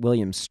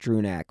William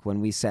Strunak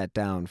when we sat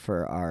down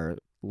for our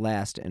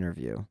last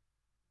interview.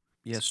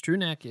 Yeah,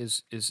 Strunak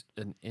is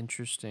an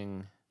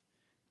interesting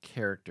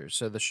character.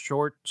 So the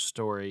short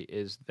story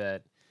is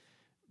that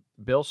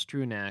Bill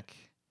Strunak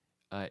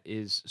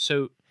is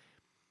so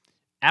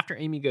after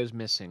Amy goes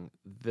missing,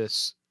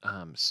 this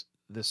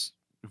this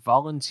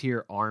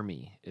volunteer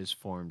army is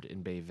formed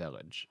in Bay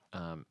Village,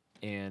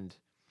 and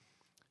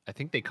I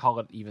think they call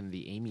it even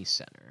the Amy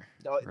Center,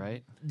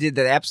 right?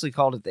 They absolutely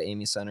called it the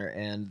Amy Center,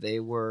 and they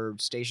were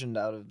stationed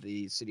out of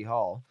the city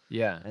hall.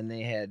 Yeah. And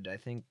they had, I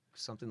think,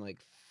 something like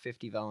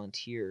 50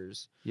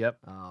 volunteers. Yep.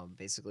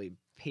 Basically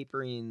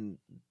papering.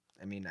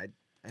 I mean, I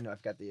know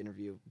I've got the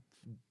interview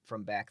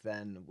from back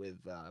then with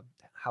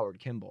Howard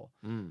Kimball,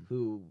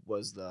 who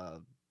was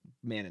the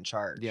man in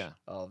charge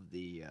of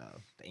the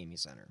Amy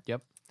Center.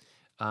 Yep.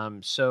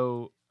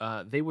 So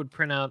they would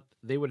print out,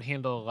 they would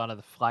handle a lot of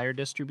the flyer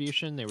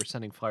distribution. They were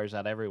sending flyers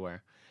out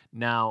everywhere.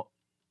 Now,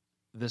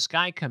 this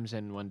guy comes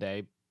in one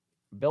day,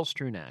 Bill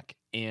Strunak,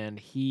 and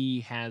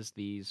he has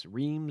these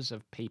reams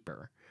of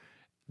paper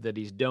that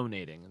he's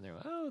donating. And they're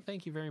like, "Oh,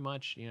 thank you very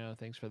much.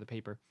 Thanks for the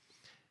paper."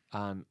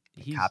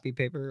 Copy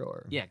paper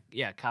or?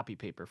 Yeah, copy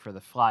paper for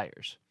the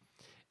flyers.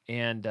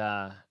 And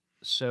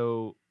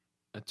so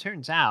it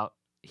turns out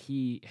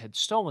he had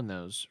stolen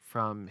those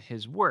from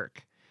his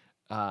work.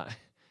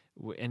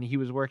 And he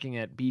was working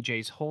at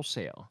BJ's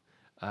Wholesale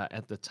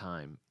at the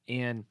time.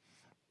 And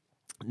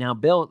now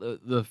Bill,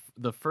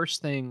 the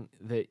first thing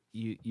that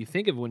you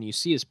think of when you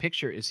see his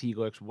picture is he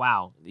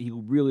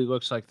really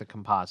looks like the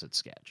composite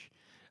sketch.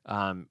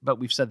 But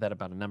we've said that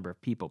about a number of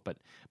people,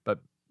 but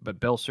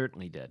Bill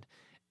certainly did.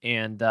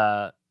 And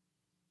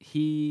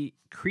he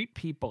creeped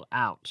people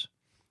out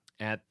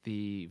at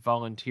the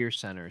volunteer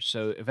center.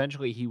 So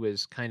eventually he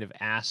was kind of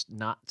asked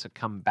not to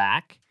come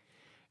back.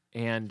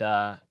 And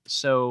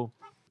so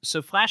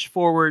flash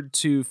forward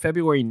to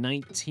February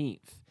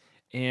 19th,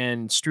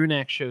 and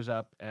Strunak shows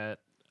up at,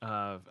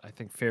 I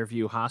think,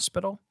 Fairview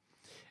Hospital,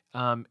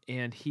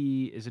 and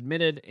he is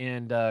admitted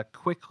and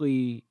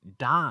quickly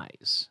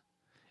dies.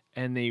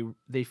 And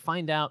they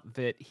find out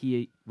that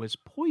he was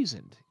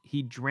poisoned.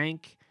 He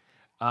drank,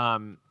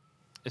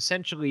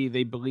 essentially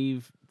they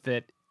believe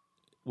that,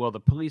 well, the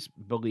police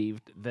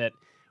believed that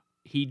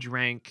he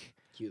drank...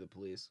 Cue the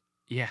police.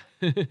 Yeah.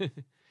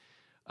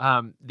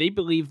 They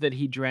believe that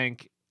he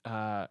drank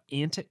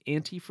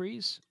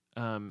antifreeze,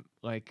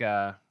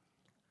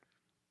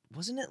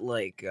 wasn't it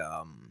like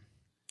I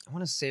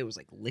want to say it was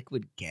like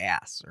liquid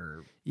gas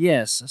or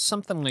yes,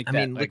 something like that.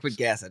 I mean, liquid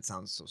gas. That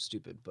sounds so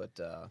stupid, but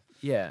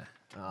yeah,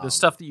 the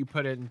stuff that you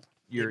put in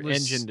your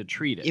engine to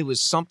treat it. It was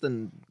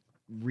something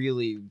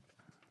really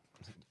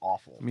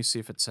awful. Let me see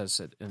if it says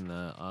it in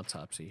the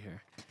autopsy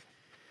here.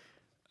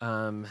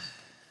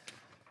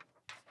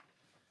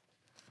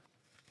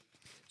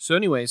 So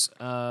anyways,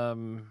 I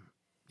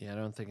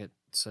don't think it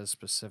says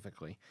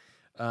specifically.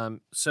 He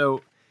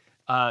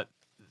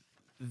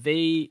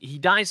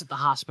dies at the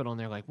hospital, and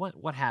they're like,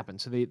 what happened?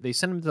 So they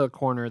send him to the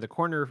coroner. The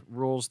coroner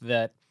rules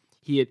that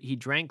he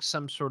drank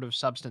some sort of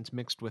substance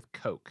mixed with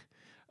Coke,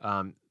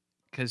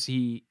 because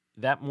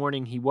that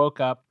morning he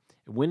woke up,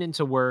 went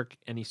into work,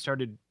 and he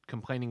started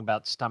complaining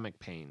about stomach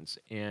pains,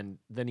 and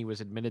then he was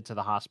admitted to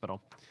the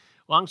hospital.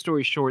 Long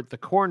story short, the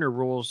coroner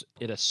rules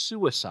it a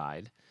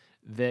suicide,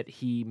 that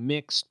he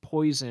mixed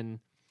poison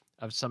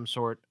of some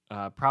sort,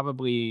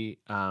 probably,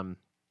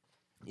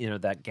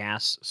 that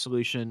gas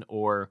solution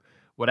or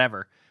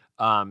whatever,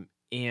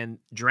 and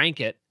drank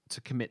it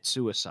to commit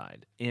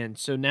suicide. And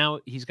so now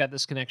he's got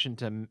this connection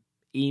to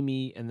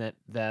Amy and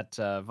that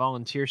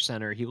volunteer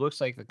center. He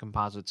looks like the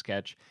composite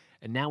sketch,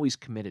 and now he's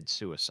committed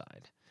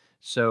suicide.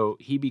 So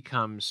he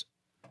becomes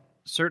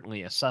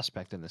certainly a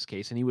suspect in this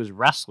case, and he was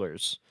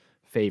Ressler's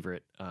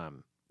favorite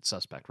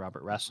suspect,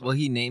 Robert Ressler. Well,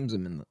 he names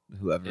him in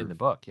the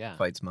book, yeah,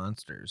 fights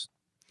monsters,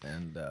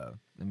 and I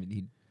mean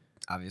he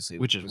obviously,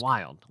 which is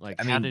wild.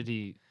 Like, how did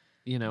he?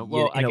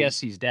 I guess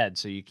he's dead,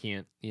 so you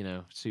can't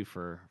sue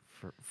for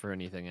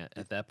anything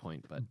at that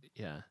point. But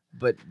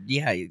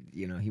yeah,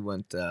 he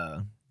went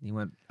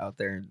out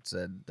there and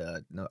said,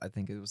 no, I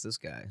think it was this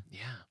guy. Yeah.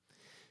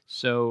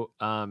 So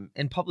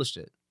and published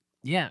it.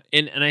 Yeah,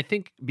 and I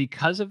think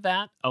because of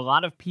that, a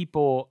lot of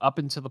people, up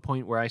until the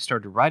point where I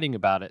started writing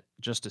about it,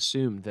 just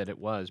assumed that it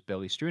was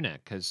Billy Strunak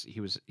because he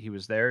was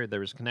there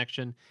was a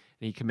connection, and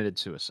he committed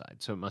suicide,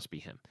 so it must be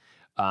him.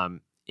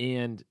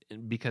 And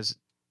because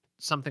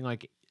something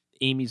like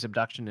Amy's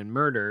abduction and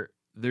murder,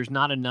 there's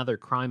not another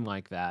crime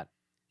like that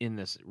in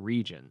this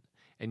region,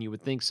 and you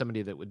would think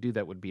somebody that would do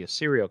that would be a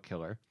serial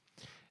killer.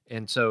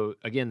 And so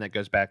again, that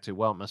goes back to,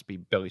 well, it must be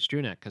Billy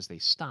Strunak because they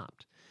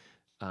stopped.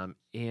 Another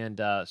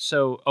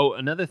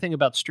thing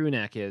about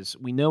Strunak is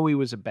we know he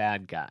was a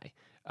bad guy.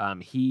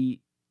 He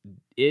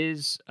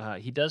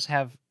does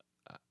have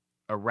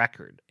a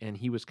record, and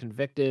he was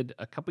convicted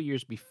a couple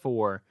years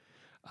before.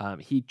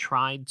 He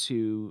tried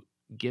to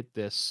get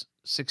this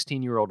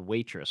 16-year-old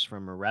waitress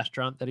from a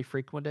restaurant that he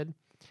frequented.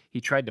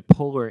 He tried to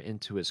pull her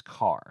into his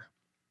car,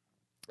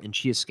 and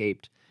she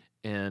escaped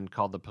and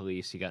called the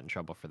police. He got in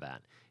trouble for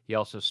that. He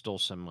also stole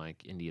some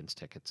like Indians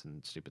tickets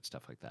and stupid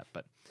stuff like that.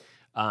 But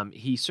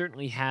he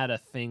certainly had a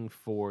thing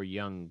for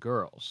young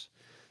girls.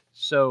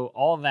 So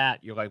all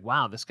that, you're like,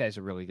 wow, this guy's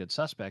a really good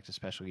suspect,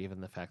 especially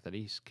given the fact that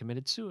he's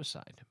committed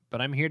suicide.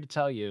 But I'm here to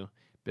tell you,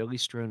 Billy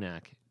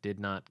Strunak did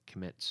not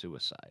commit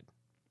suicide.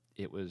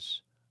 It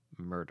was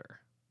murder.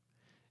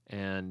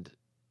 And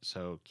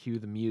so cue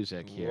the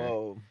music here.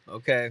 Whoa,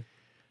 okay.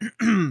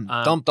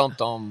 Dum, dum,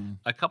 dum.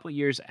 A couple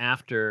years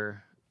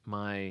after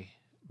my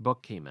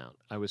book came out,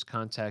 I was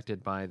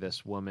contacted by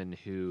this woman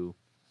who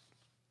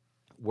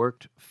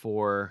worked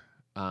for,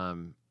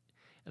 and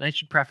I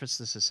should preface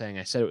this as saying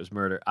I said it was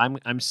murder.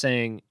 I'm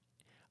saying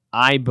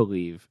I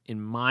believe,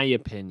 in my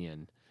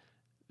opinion,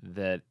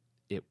 that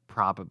it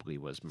probably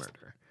was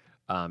murder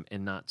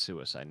and not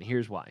suicide. And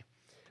here's why.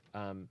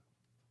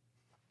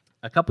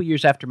 A couple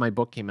years after my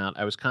book came out,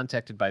 I was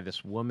contacted by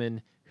this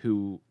woman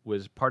who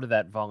was part of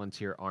that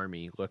volunteer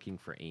army looking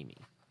for Amy.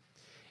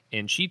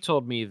 And she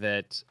told me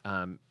that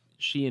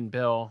she and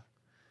Bill,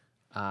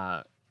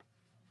 I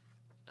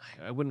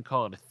wouldn't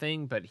call it a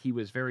thing, but he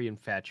was very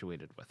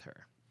infatuated with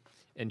her.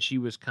 And she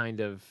was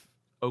kind of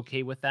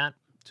okay with that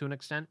to an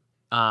extent.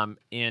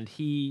 And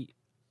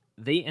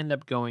they end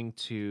up going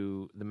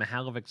to the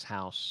Mihalovics'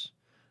 house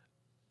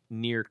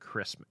near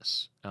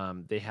Christmas.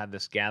 They had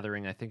this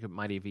gathering. I think it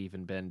might have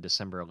even been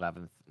December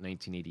 11th,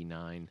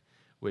 1989,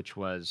 which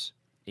would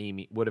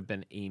have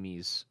been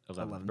Amy's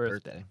 11th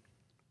birthday.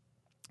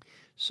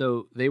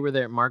 So they were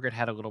there. Margaret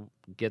had a little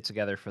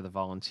get-together for the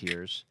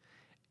volunteers.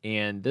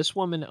 And this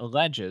woman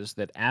alleges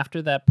that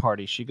after that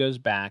party, she goes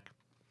back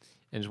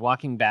and is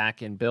walking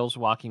back, and Bill's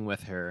walking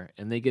with her,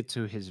 and they get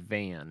to his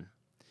van,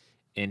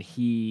 and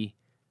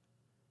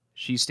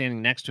she's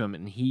standing next to him,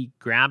 and he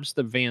grabs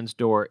the van's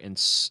door and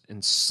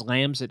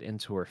slams it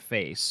into her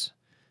face,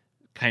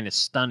 kind of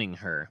stunning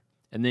her.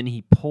 And then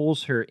he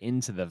pulls her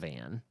into the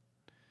van,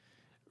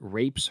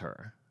 rapes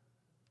her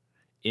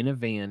in a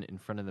van in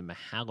front of the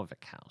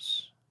Mihalovic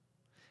house.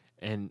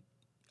 And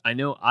I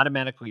know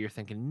automatically you're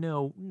thinking,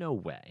 no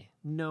way.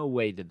 No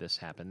way did this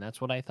happen. That's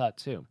what I thought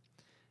too.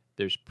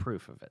 There's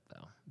proof of it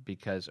though,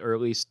 or at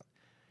least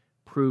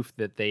proof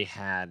that they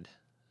had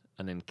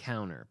an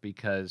encounter,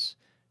 because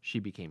she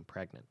became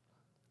pregnant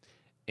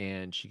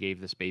and she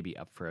gave this baby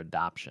up for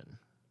adoption.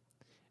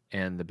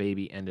 And the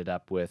baby ended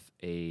up with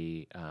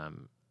a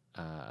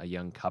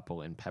young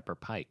couple in Pepper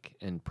Pike,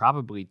 and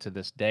probably to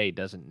this day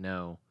doesn't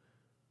know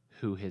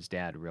who his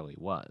dad really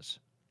was.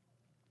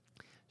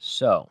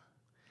 So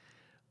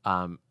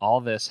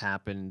all this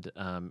happened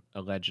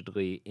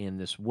allegedly, and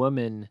this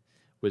woman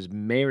was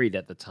married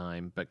at the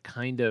time, but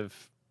kind of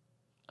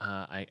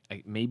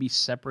maybe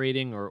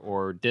separating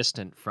or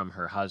distant from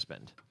her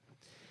husband.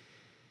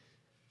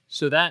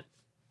 So that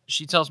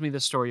she tells me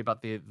this story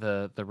about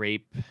the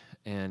rape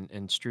and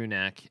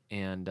Strunak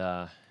and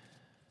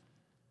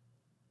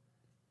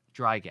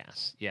dry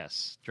gas.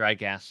 Yes, dry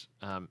gas.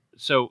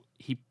 So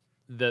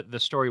the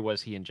story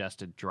was he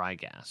ingested dry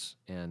gas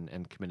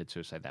and committed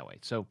suicide that way.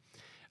 So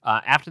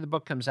after the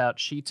book comes out,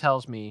 she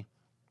tells me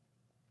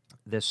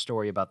this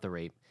story about the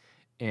rape,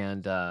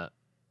 and that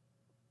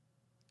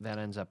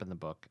ends up in the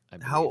book. I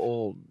believe. How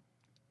old?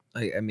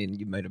 I mean,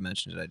 you might have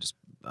mentioned it. I just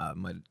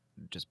might have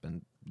just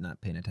been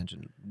not paying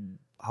attention.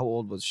 How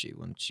old was she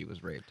when she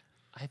was raped?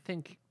 I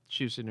think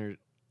she was in her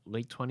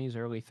late 20s,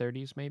 early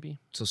 30s, maybe.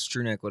 So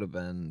Strunak would have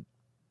been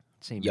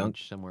same young.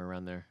 Age, somewhere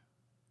around there.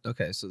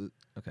 Okay, so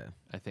okay.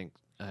 I think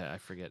I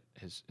forget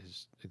his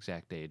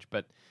exact age,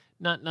 but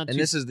not. And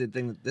this is the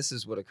thing. This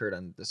is what occurred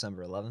on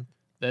December 11th.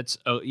 That's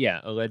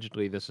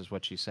allegedly this is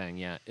what she's saying.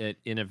 Yeah,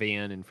 in a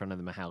van in front of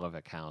the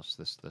Mihalovic house,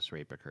 this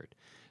rape occurred.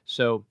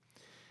 So,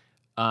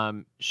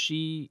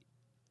 she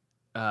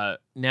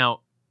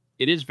now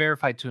it is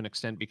verified to an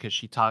extent because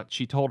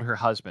she told her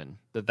husband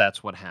that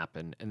that's what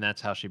happened and that's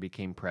how she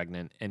became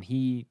pregnant, and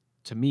he,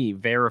 to me,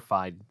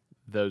 verified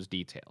those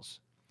details.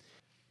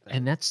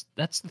 And that's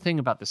the thing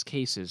about this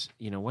case is,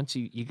 once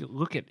you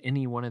look at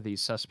any one of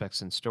these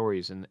suspects and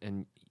stories, and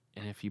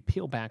if you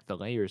peel back the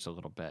layers a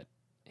little bit,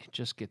 it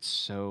just gets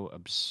so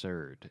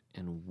absurd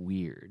and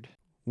weird.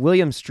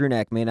 William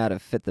Strunak may not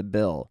have fit the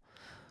bill,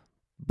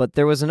 but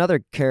there was another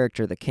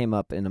character that came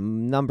up in a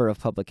number of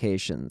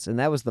publications, and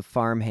that was the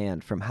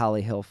farmhand from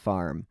Holly Hill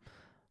Farm,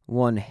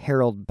 one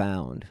Harold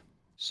Bound.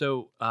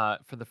 So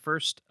for the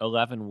first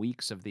 11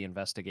 weeks of the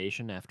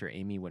investigation after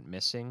Amy went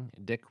missing,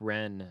 Dick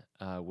Wren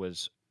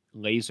was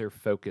laser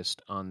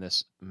focused on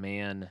this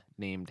man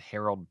named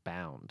Harold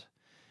Bound.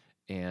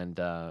 And,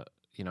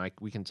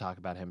 we can talk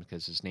about him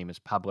because his name is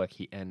public.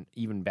 And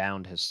even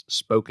Bound has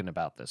spoken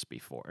about this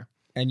before.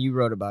 And you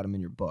wrote about him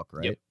in your book,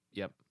 right?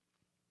 Yep.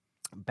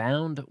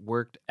 Bound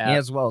worked at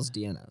as well as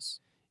DNS.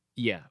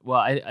 Yeah,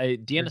 well,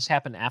 DNS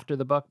happened after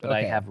the book, but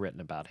I Okay. have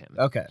written about him.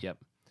 Okay. Yep.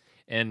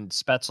 And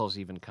Spetzel's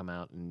even come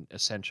out and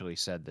essentially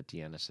said that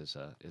DNS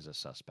is a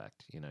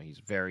suspect. You know, he's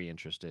very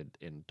interested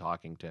in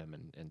talking to him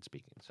and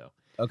speaking. So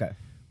Okay.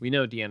 we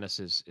know DNS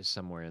is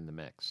somewhere in the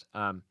mix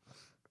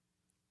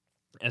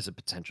as a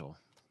potential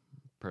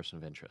person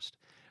of interest.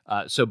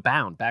 So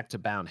back to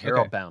Bound,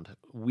 Harold Okay. Bound,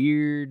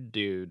 weird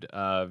dude,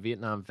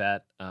 Vietnam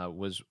vet,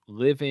 was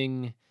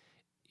living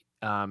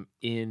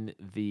in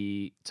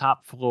the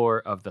top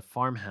floor of the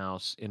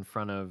farmhouse in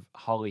front of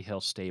Holly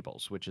Hill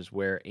Stables, which is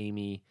where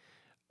Amy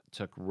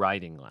took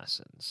riding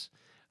lessons.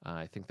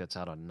 I think that's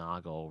out on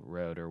Noggle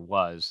Road, or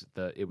was.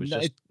 It was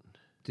No, just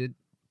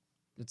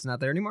It's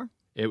not there anymore?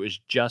 it was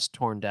just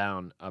torn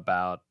down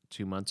about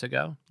 2 months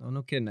ago. Oh,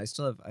 no kidding. I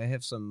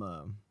have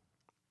some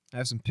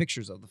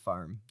pictures of the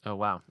farm Oh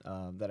wow.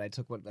 that I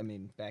took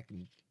back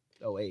in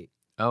 08.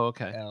 Oh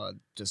okay.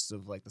 Just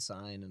of like the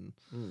sign and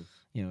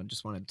Mm.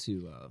 just wanted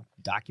to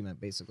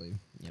document basically,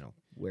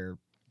 where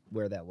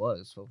that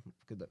was. So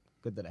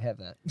good that I have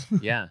that.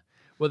 Yeah.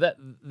 Well,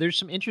 there's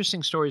some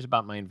interesting stories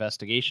about my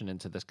investigation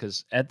into this,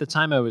 because at the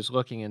time I was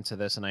looking into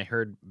this and I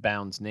heard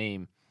Bound's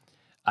name,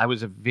 I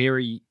was a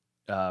very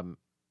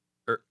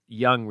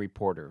young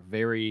reporter,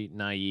 very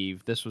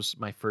naive. This was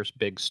my first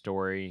big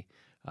story.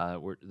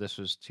 This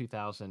was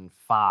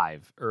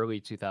 2005, early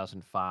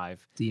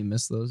 2005. Do you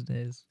miss those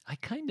days? I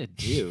kind of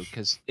do,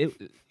 because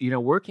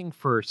working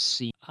for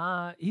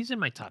he's in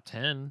my top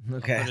 10.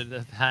 Okay. I'll put it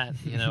at that.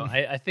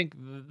 I think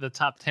the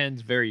top 10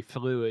 is very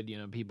fluid.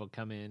 People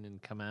come in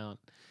and come out.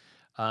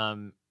 I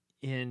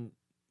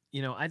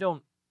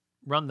don't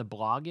run the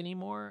blog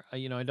anymore.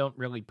 I don't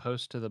really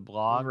post to the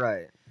blog.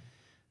 Right.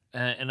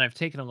 And I've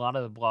taken a lot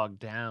of the blog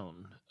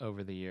down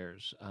over the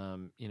years,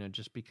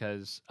 just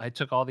because I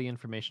took all the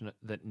information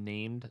that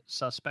named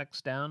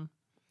suspects down,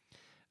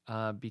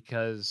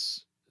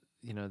 because,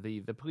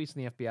 the police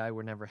and the FBI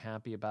were never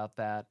happy about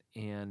that.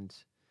 And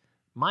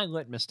my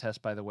litmus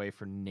test, by the way,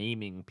 for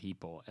naming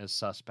people as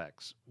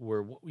suspects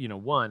were,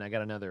 one, I got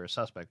to know they're a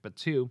suspect, but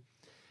two,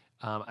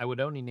 I would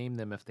only name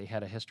them if they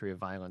had a history of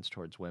violence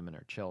towards women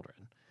or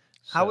children.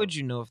 How So, would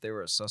you know if they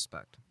were a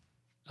suspect?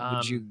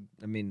 What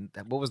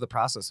was the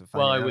process of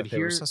finding well, I out would if they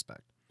were a hear-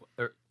 suspect?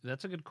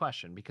 That's a good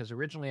question, because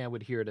originally I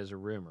would hear it as a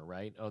rumor,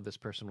 right? Oh, this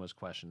person was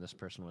questioned. This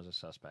person was a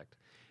suspect.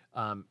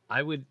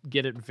 I would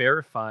get it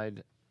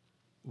verified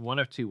one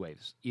of two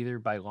ways, either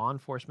by law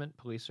enforcement,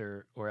 police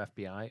or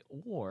FBI,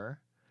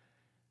 or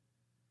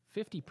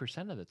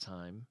 50% of the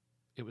time,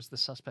 it was the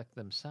suspect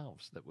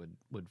themselves that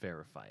would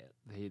verify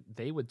it.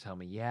 They would tell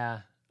me,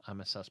 yeah,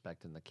 I'm a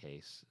suspect in the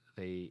case.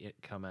 They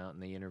come out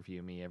and they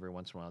interview me every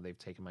once in a while. They've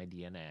taken my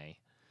DNA.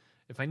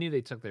 If I knew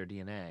they took their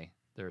DNA,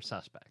 they're a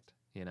suspect,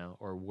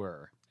 or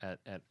were at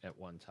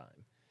one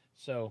time.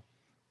 So,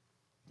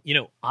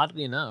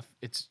 oddly enough,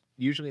 it's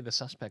usually the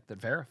suspect that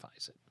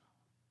verifies it,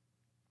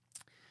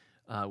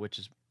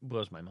 which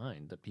blows my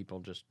mind that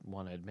people just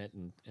want to admit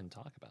and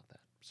talk about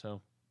that.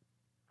 So,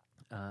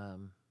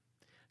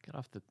 get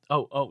off the.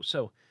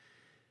 So,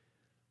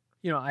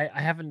 I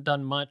haven't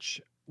done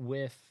much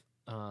with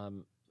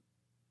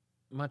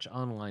much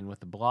online with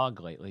the blog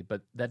lately,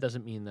 but that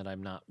doesn't mean that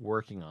I'm not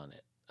working on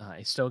it.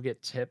 I still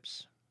get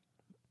tips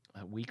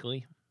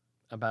weekly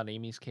about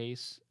Amy's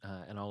case,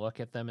 and I'll look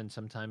at them, and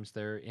sometimes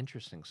they're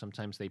interesting.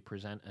 Sometimes they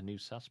present a new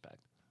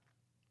suspect.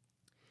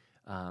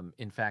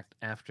 In fact,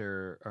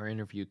 after our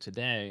interview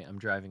today, I'm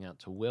driving out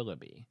to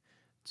Willoughby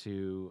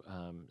to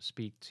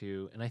speak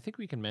to, and I think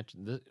we can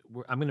mention this.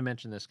 I'm going to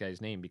mention this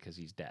guy's name because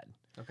he's dead.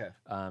 Okay.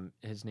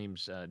 His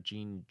name's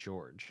Gene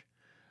George.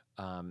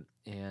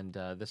 And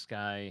this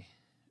guy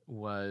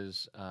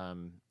was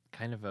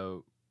kind of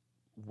a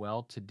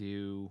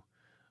well-to-do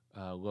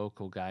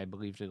local guy. I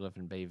believe they live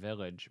in Bay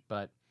Village,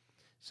 but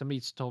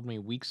somebody's told me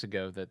weeks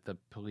ago that the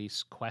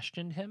police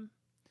questioned him,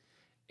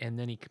 and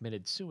then he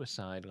committed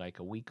suicide like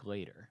a week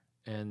later.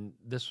 And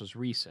this was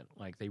recent,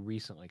 like they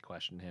recently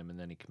questioned him, and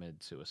then he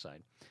committed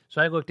suicide.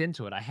 So I looked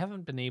into it. I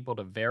haven't been able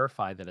to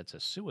verify that it's a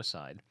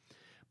suicide,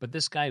 but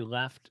this guy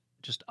left,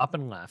 just up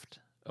and left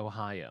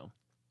Ohio,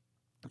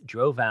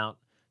 drove out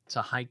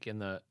to hike in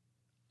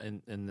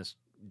this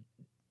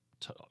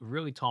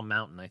really tall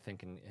mountain, I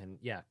think, in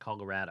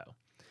Colorado.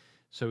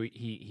 So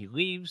he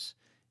leaves,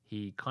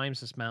 he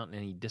climbs this mountain,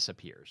 and he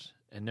disappears,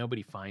 and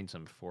nobody finds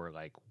him for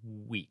like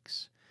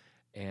weeks.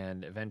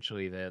 And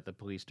eventually the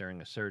police,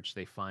 during a search,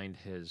 they find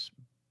his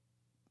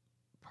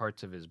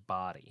parts of his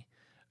body,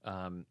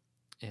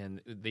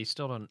 and they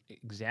still don't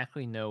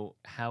exactly know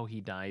how he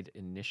died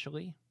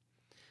initially,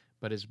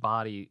 but his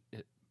body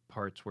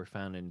parts were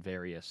found in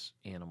various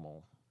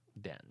animal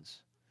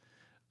dens.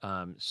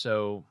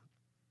 So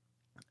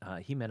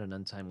he met an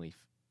untimely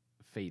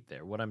fate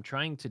there. What I'm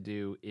trying to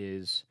do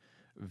is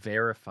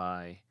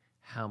verify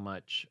how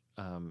much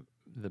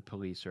the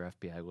police or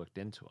FBI looked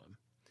into him.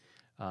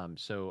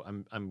 So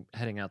I'm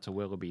heading out to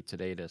Willoughby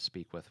today to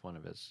speak with one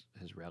of his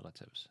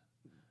relatives.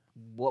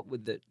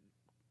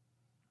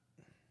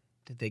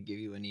 Did they give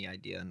you any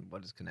idea on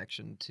what his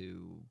connection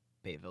to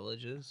Bay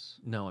Village is?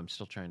 No, I'm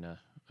still trying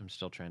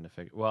to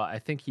figure. Well, I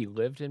think he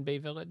lived in Bay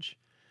Village,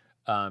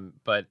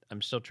 but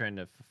I'm still trying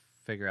to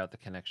figure out the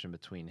connection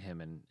between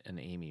him and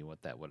Amy,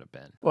 what that would have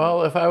been.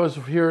 Well, if I was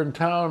here in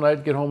town,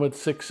 I'd get home at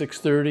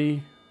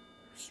 6:30,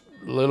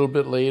 a little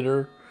bit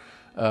later.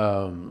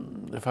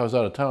 If I was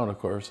out of town, of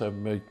course, I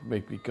may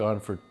be gone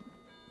for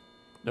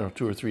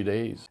 2 or 3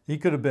 days. He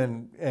could have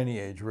been any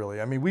age,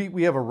 really. I mean,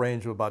 we have a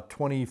range of about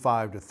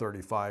 25 to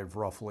 35,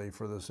 roughly,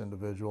 for this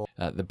individual.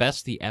 The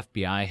best the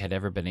FBI had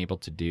ever been able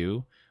to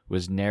do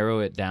was narrow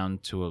it down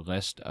to a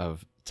list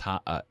of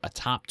a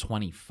top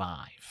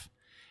 25.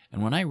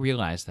 And when I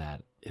realized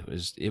that, it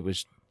was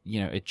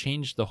it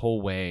changed the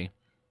whole way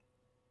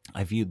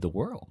I viewed the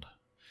world.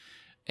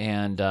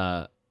 And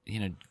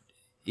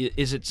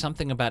is it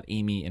something about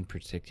Amy in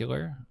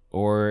particular,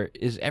 or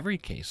is every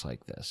case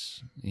like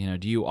this?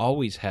 Do you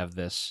always have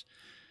this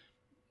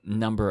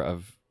number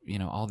of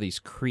all these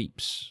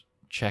creeps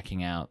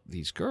checking out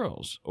these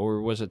girls,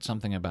 or was it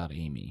something about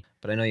Amy?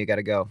 But I know you got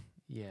to go.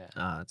 Yeah,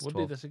 It's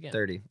we'll do this again.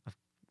 30.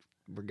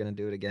 We're gonna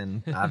do it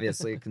again.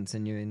 Obviously,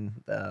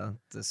 continuing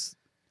this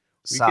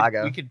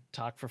saga. We could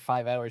talk for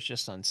 5 hours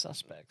just on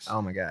suspects.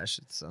 Oh my gosh,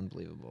 it's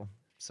unbelievable.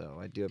 So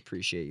I do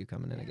appreciate you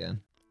coming in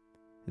again.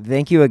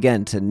 Thank you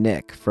again to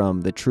Nick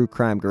from the True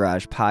Crime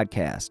Garage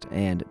podcast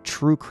and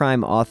true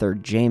crime author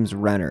James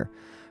Renner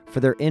for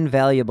their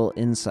invaluable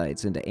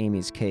insights into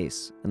Amy's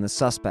case and the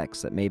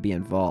suspects that may be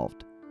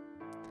involved.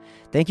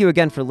 Thank you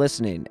again for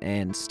listening,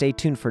 and stay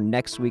tuned for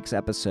next week's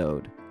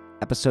episode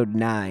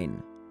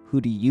 9, Who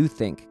Do You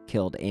Think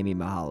Killed Amy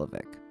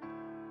Mihaljevic?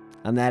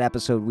 On that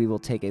episode, we will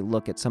take a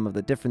look at some of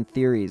the different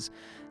theories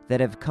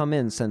that have come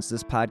in since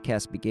this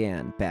podcast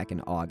began back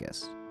in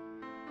August.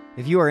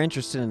 If you are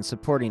interested in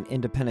supporting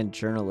independent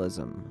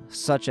journalism,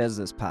 such as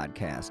this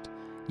podcast,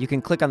 you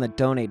can click on the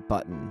donate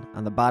button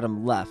on the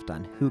bottom left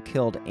on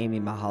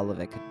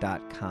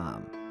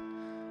whokilledamymihaljevic.com.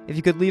 If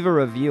you could leave a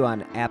review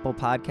on Apple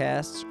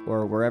Podcasts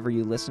or wherever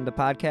you listen to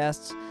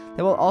podcasts,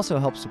 that will also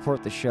help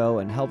support the show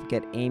and help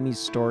get Amy's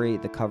story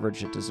the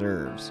coverage it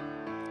deserves.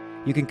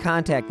 You can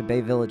contact the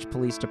Bay Village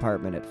Police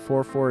Department at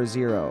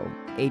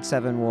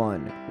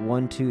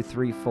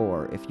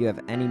 440-871-1234 if you have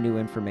any new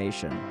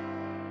information.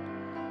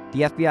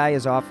 The FBI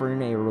is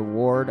offering a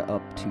reward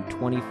up to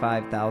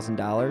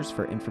 $25,000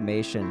 for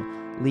information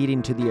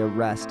leading to the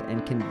arrest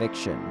and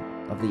conviction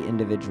of the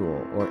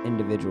individual or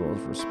individuals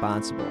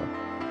responsible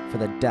for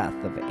the death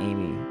of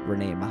Amy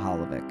Renee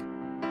Mihaljevic.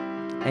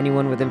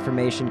 Anyone with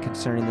information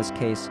concerning this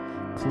case,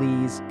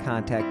 please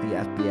contact the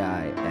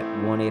FBI at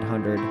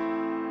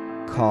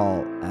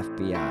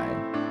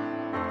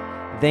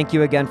 1-800-CALL-FBI. Thank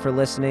you again for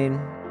listening,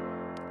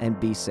 and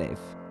be safe.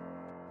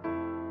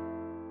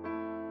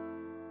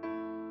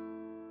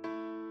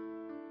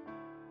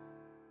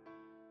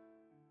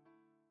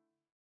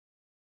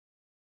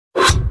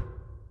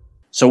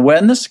 So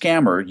when the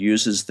scammer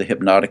uses the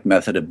hypnotic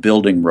method of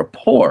building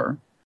rapport,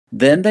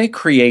 then they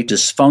create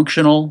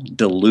dysfunctional,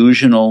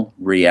 delusional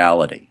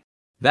reality.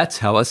 That's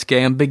how a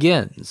scam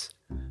begins.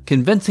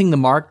 Convincing the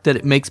mark that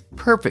it makes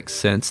perfect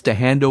sense to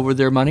hand over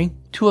their money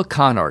to a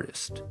con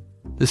artist.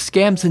 The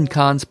Scams and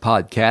Cons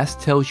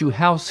podcast tells you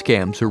how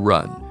scams are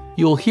run.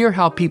 You'll hear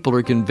how people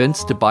are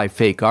convinced to buy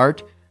fake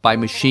art, buy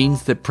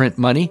machines that print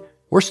money,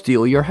 or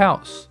steal your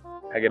house.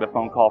 I get a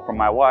phone call from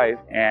my wife,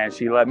 and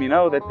she let me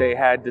know that they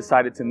had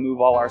decided to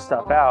move all our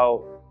stuff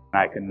out.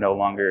 I could no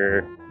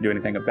longer do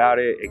anything about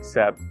it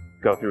except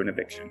go through an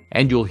eviction.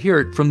 And you'll hear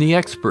it from the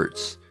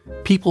experts,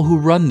 people who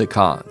run the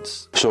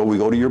cons. So we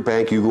go to your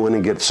bank, you go in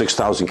and get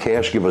 $6,000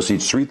 cash, give us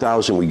each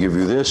 $3,000, we give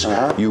you this.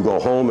 You go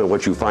home, and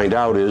what you find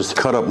out is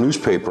cut up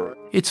newspaper.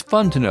 It's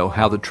fun to know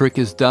how the trick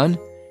is done,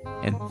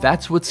 and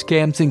that's what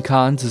Scams and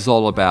Cons is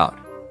all about.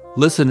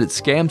 Listen at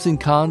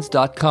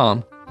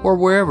scamsandcons.com or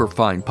wherever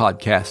fine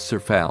podcasts are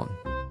found.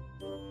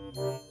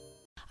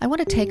 I want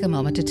to take a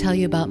moment to tell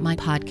you about my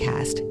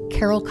podcast,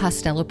 Carol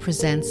Costello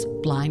Presents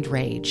Blind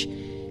Rage.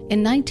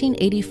 In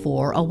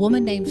 1984, a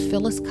woman named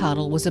Phyllis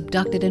Cottle was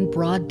abducted in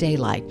broad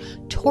daylight,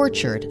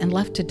 tortured, and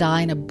left to die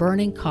in a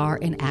burning car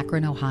in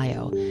Akron,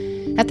 Ohio.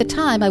 At the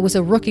time, I was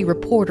a rookie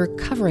reporter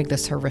covering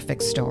this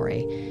horrific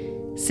story.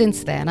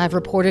 Since then, I've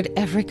reported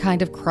every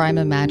kind of crime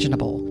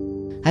imaginable.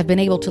 I've been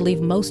able to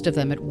leave most of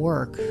them at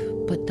work,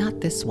 but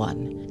not this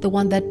one, the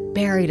one that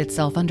buried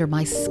itself under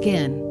my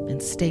skin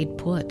and stayed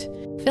put.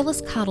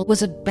 Phyllis Cottle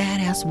was a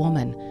badass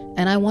woman,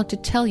 and I want to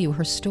tell you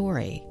her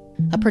story.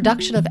 A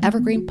production of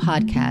Evergreen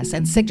Podcasts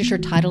and signature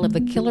title of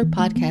the Killer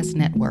Podcast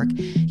Network,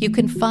 you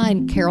can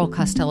find Carol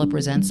Costello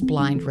Presents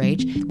Blind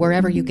Rage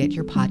wherever you get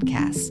your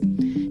podcasts.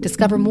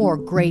 Discover more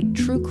great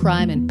true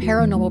crime and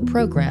paranormal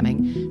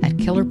programming at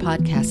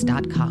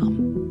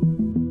killerpodcast.com.